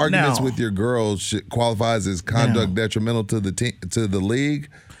don't know if arguments with your girl qualifies as conduct detrimental to the team, to the league.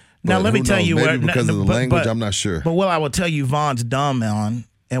 Now let me tell you, maybe because of the language, I'm not sure. But what I will tell you, Vaughn's dumb on.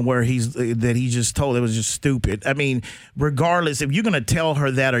 And where he just told it was just stupid. I mean, regardless, if you're going to tell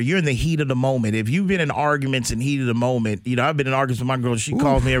her that or you're in the heat of the moment, if you've been in arguments in heat of the moment, I've been in arguments with my girl. She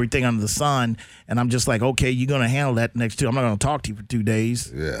calls me everything under the sun. And I'm just like, okay, you're going to handle that next 2. I'm not going to talk to you for 2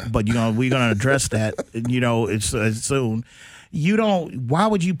 days. Yeah. But we're going to address that, it's soon. Why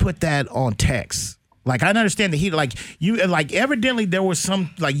would you put that on text? Like, I understand the heat. Evidently there was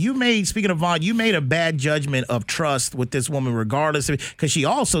speaking of Vaughn, you made a bad judgment of trust with this woman regardless. Because she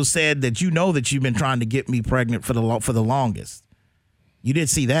also said that that you've been trying to get me pregnant for the longest. You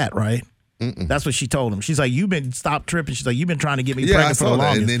did see that, right? Mm-mm. That's what she told him. She's like, stop tripping. She's like, you've been trying to get me pregnant for the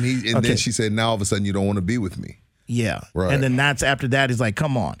longest. And then she said, now all of a sudden you don't want to be with me. Yeah. Right. And then after that, he's like,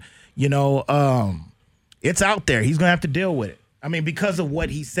 come on. It's out there. He's going to have to deal with it. I mean, because of what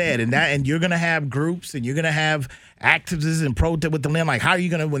he said, and you're gonna have groups, and you're gonna have activists and protest with the land. Like, how are you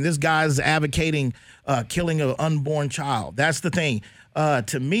gonna when this guy's advocating killing an unborn child? That's the thing.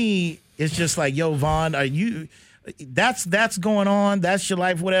 To me, it's just like, yo, Vaughn, are you? That's going on. That's your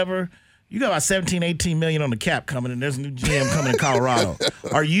life, whatever. You got about 17, 18 million on the cap coming, and there's a new GM coming in Colorado.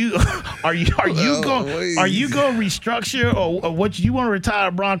 Are you going to restructure or what you want to retire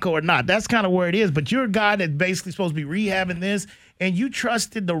a Bronco or not? That's kind of where it is. But you're a guy that's basically supposed to be rehabbing this, and you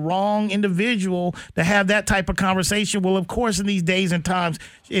trusted the wrong individual to have that type of conversation. Well, of course, in these days and times,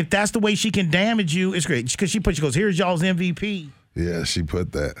 if that's the way she can damage you, it's great. Because she goes, here's y'all's MVP. Yeah, she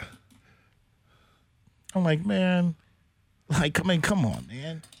put that. I'm like, man, come on,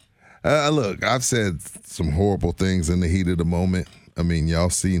 man. Look, I've said some horrible things in the heat of the moment. I mean,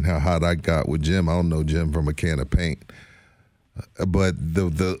 y'all seen how hot I got with Jim. I don't know Jim from a can of paint. But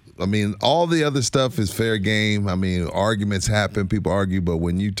all the other stuff is fair game. I mean, arguments happen, people argue, but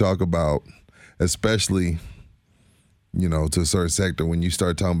when you talk about, especially, to a certain sector, when you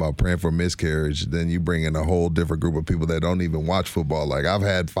start talking about praying for miscarriage, then you bring in a whole different group of people that don't even watch football. Like, I've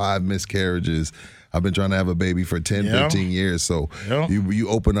had 5 miscarriages. I've been trying to have a baby for 10, 15 years. So you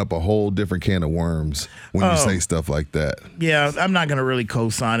open up a whole different can of worms when you say stuff like that. Yeah, I'm not going to really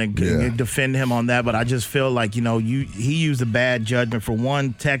co-sign and defend him on that, but I just feel like, he used a bad judgment for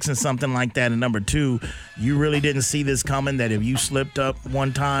one, texting something like that, and number 2, you really didn't see this coming, that if you slipped up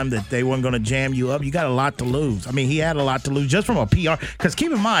one time that they weren't going to jam you up. You got a lot to lose. I mean, he had a lot to lose just from a PR. Because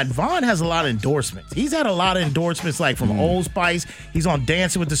keep in mind, Vaughn has a lot of endorsements. He's had a lot of endorsements like from Old Spice. He's on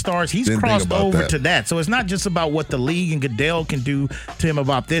Dancing with the Stars. He's crossed over to that. So it's not just about what the league and Goodell can do to him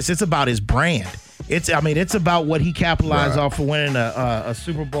about this. It's about his brand. It's about what he capitalized off for winning a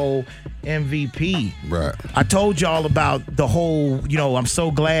Super Bowl MVP. Right. I told y'all about the whole, I'm so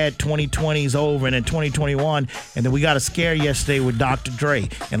glad 2020 is over and then 2021, and then we got a scare yesterday with Dr. Dre.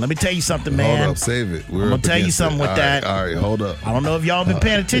 And let me tell you something, man. Hold up, save it. I'm going to tell you something with that. All right, hold up. I don't know if y'all been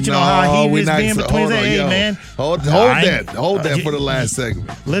paying attention on how he is being between man. Hold that for the last segment.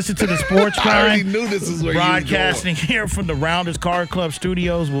 Listen to the Sports Grind. I already knew this is where broadcasting here from the Rounders Car Club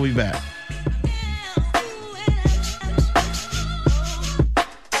studios. We'll be back.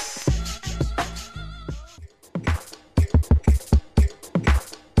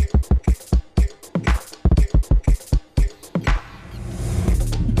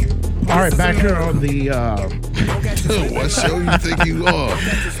 All right, back here on the What show you think you are?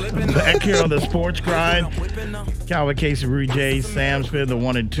 Back here on the Sports Grind, Calvin Casey, Rudy J, Sam Smith, the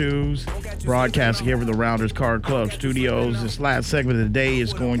 1 and 2s, broadcasting here from the Rounders Card Club Studios. This last segment of the day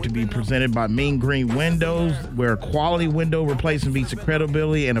is going to be presented by Mean Green Windows, where quality window replacement meets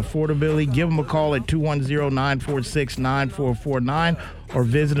credibility and affordability. Give them a call at 210-946-9449 or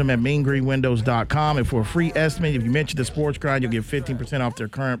visit them at meangreenwindows.com. And for a free estimate, if you mention the Sports Grind, you'll get 15% off their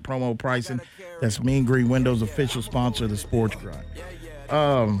current promo pricing. That's Mean Green Windows, official sponsor of the Sports Grind.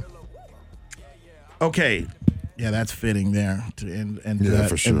 Okay. Yeah, that's fitting there to end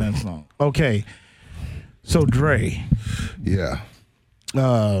for sure. that song. Okay. So Dre. Yeah.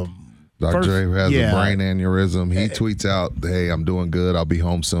 Dr. Dre has a brain aneurysm. He tweets out, "Hey, I'm doing good. I'll be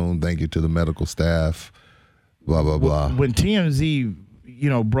home soon. Thank you to the medical staff." Blah blah blah. When TMZ,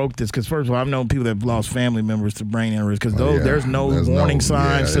 broke this, because first of all, I've known people that have lost family members to brain aneurysm, because there's no warning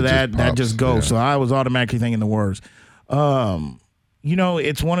signs to that. That just goes. So I was automatically thinking the worst.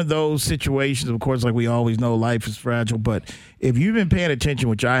 It's one of those situations, of course, like we always know, life is fragile. But if you've been paying attention,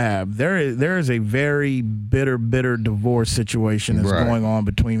 which I have, there is a very bitter divorce situation that's going on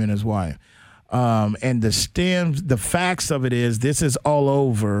between him and his wife. And the facts of it is, this is all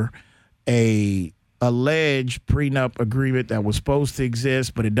over a alleged prenup agreement that was supposed to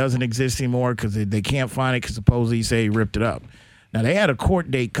exist, but it doesn't exist anymore because they can't find it because supposedly he said he ripped it up. Now, they had a court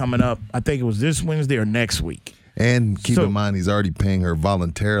date coming up. I think it was this Wednesday or next week. And keep in mind, he's already paying her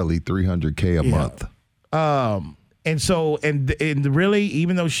voluntarily $300K a month. And really,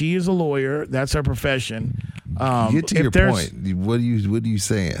 even though she is a lawyer, that's her profession. Get to your point. What are you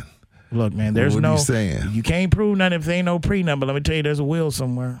saying? Look, man, what are you saying? You can't prove nothing if there ain't no prenup. But let me tell you, there's a will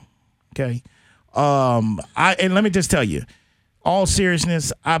somewhere. Okay. And let me just tell you, all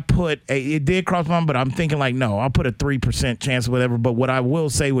seriousness, it did cross my mind, but I'm thinking no, I'll put a 3% chance or whatever. But what I will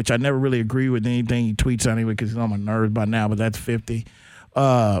say, which I never really agree with anything he tweets anyway, because he's on my nerves by now, but that's 50.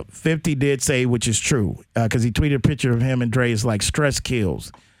 50 did say, which is true, because he tweeted a picture of him and Dre is like, stress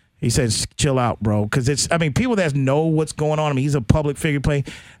kills. He says, chill out, bro. Because people that know what's going on. He's a public figure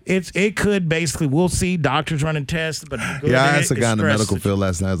it could basically, we'll see doctors running tests. But I asked a guy in the medical field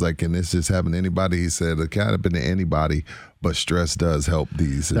last night. I was like, can this just happen to anybody? He said, it can't happen to anybody, but stress does help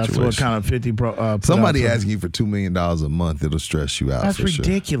these situations. That's what kind of 50 somebody asking you for $2 million a month, it'll stress you out. That's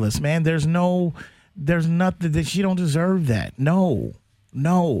ridiculous, man. There's nothing that she don't deserve that. No.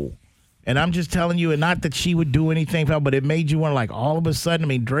 And I'm just telling you, and not that she would do anything, but it made you want all of a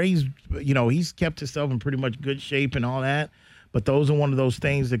sudden, Dre's, he's kept himself in pretty much good shape and all that. But those are one of those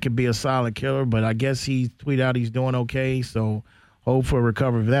things that could be a silent killer. But I guess he tweeted out he's doing okay. So hope for a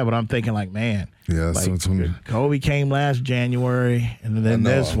recovery for that. But I'm thinking man. Yeah. Kobe came last January, and then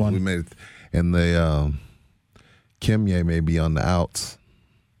this one. We made it. And Kimye may be on the outs.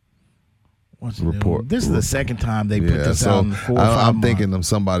 Report. This is the second time they put this out in 4 or 5 months. I'm thinking of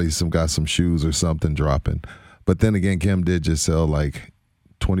somebody got some shoes or something dropping. But then again, Kim did just sell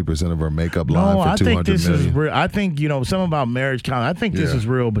 20% of her makeup line for $200 million. Real. I think something about marriage. I think this is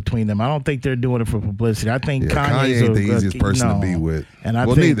real between them. I don't think they're doing it for publicity. I think Kanye ain't the easiest person to be with. And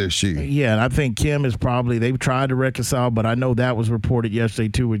neither is she. Yeah, and I think Kim is they've tried to reconcile, but I know that was reported yesterday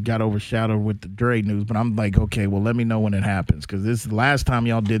too. It got overshadowed with the Dre news. But I'm like, okay, well, let me know when it happens, because this is the last time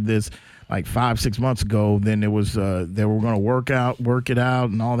y'all did this. 5-6 months ago, then it was they were going to work it out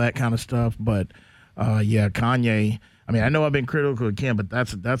and all that kind of stuff. But Kanye. I know I've been critical of Kim, but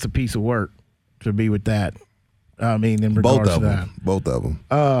that's a piece of work to be with that. In regards to that, both of them.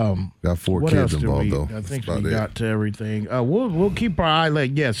 Got 4 kids involved though. I think we got to everything. We'll keep our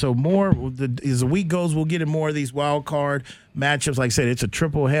eye so more as the week goes, we'll get in more of these wild card matchups. Like I said, it's a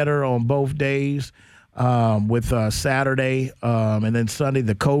triple header on both days. With Saturday and then Sunday,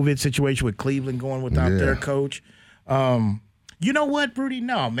 the COVID situation with Cleveland going without their coach. You know what, Rudy?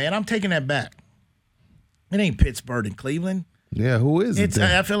 No, man, I'm taking that back. It ain't Pittsburgh and Cleveland. Yeah, who is it?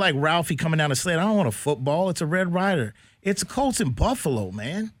 I feel like Ralphie coming down the sled. I don't want a football. It's a Red Rider. It's Colts and Buffalo,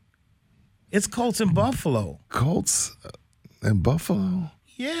 man. It's Colts and Buffalo. Colts and Buffalo?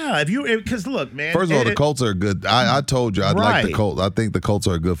 Yeah, because look, man. First of all, the Colts are good. I told you I'd like the Colts. I think the Colts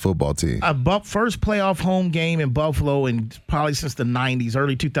are a good football team. First playoff home game in Buffalo in probably since the 90s,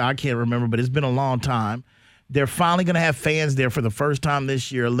 early 2000s. I can't remember, but it's been a long time. They're finally going to have fans there for the first time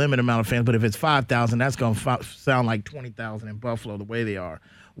this year, a limited amount of fans. But if it's 5,000, that's going to sound like 20,000 in Buffalo, the way they are.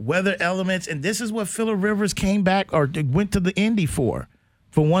 Weather elements, and this is what Phillip Rivers came back or went to the Indy for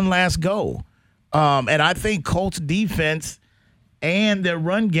one last go. And I think Colts defense and their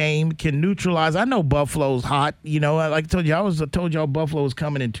run game can neutralize. I know Buffalo's hot. You know, like I told you, I told y'all Buffalo was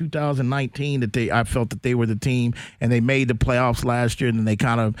coming in 2019 that I felt that they were the team, and they made the playoffs last year, and then they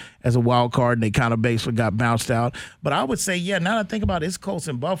kind of, as a wild card, and they kind of basically got bounced out. But I would say, yeah, now that I think about it, it's Colts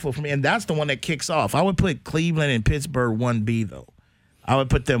and Buffalo for me, and that's the one that kicks off. I would put Cleveland and Pittsburgh 1B, though. I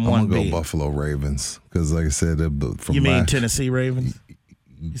would put them 1B. I'm going to go Buffalo Ravens because, like I said, from you mean Tennessee Ravens?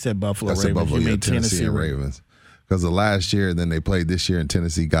 You said Buffalo Ravens. Buffalo, you mean Tennessee and Ravens. Because of last year, and then they played this year, and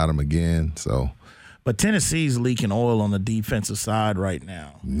Tennessee got them again. So, but Tennessee's leaking oil on the defensive side right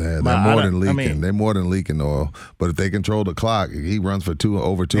now. Yeah, they're more than leaking. They're more than leaking oil. But if they control the clock, he runs for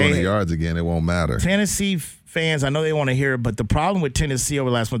over 200 yards again. It won't matter. Tennessee fans, I know they want to hear it, but the problem with Tennessee over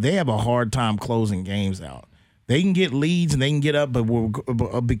the last month, they have a hard time closing games out. They can get leads and they can get up,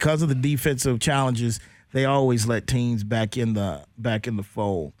 but because of the defensive challenges, they always let teams back in the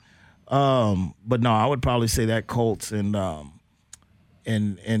fold. But no, I would probably say that Colts and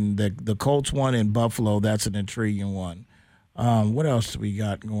the Colts one in Buffalo, that's an intriguing one. What else do we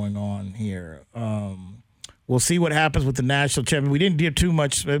got going on here? We'll see what happens with the national champion. We didn't give too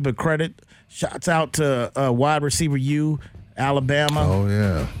much, but credit. Shouts out to wide receiver Alabama. Oh,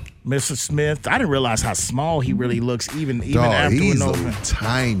 yeah. Mr. Smith. I didn't realize how small he really looks even after he's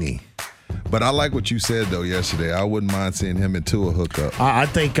tiny. But I like what you said though yesterday. I wouldn't mind seeing him and Tua hook up. I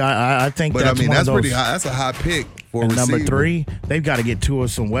think. But that's that's pretty high. That's a high pick for a receiver. Number 3, they've got to get Tua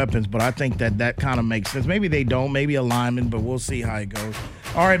some weapons. But I think that kind of makes sense. Maybe they don't. Maybe a lineman. But we'll see how it goes.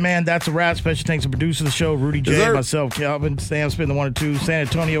 All right, man. That's a wrap. Special thanks to producer of the show, Rudy J, myself, Calvin, Sam Smith, the 1 and 2, San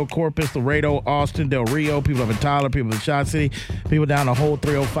Antonio, Corpus, Laredo, Austin, Del Rio, people up in Tyler, people in Shot City, people down the whole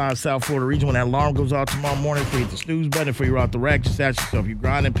 305 South Florida region. When that alarm goes out tomorrow morning, if you hit the snooze button, if you're out the rack, just ask yourself, you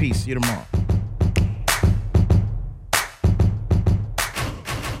grind in peace. See you tomorrow.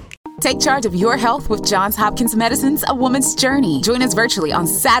 Take charge of your health with Johns Hopkins Medicine's A Woman's Journey. Join us virtually on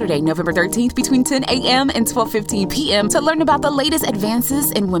Saturday, November 13th between 10 a.m. and 12:15 p.m. to learn about the latest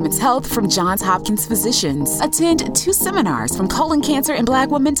advances in women's health from Johns Hopkins physicians. Attend 2 seminars from colon cancer in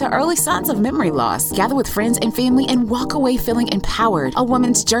Black women to early signs of memory loss. Gather with friends and family and walk away feeling empowered. A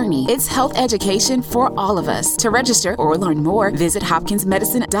Woman's Journey. It's health education for all of us. To register or learn more, visit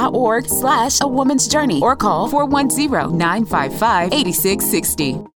hopkinsmedicine.org/A Woman's Journey or call 410-955-8660.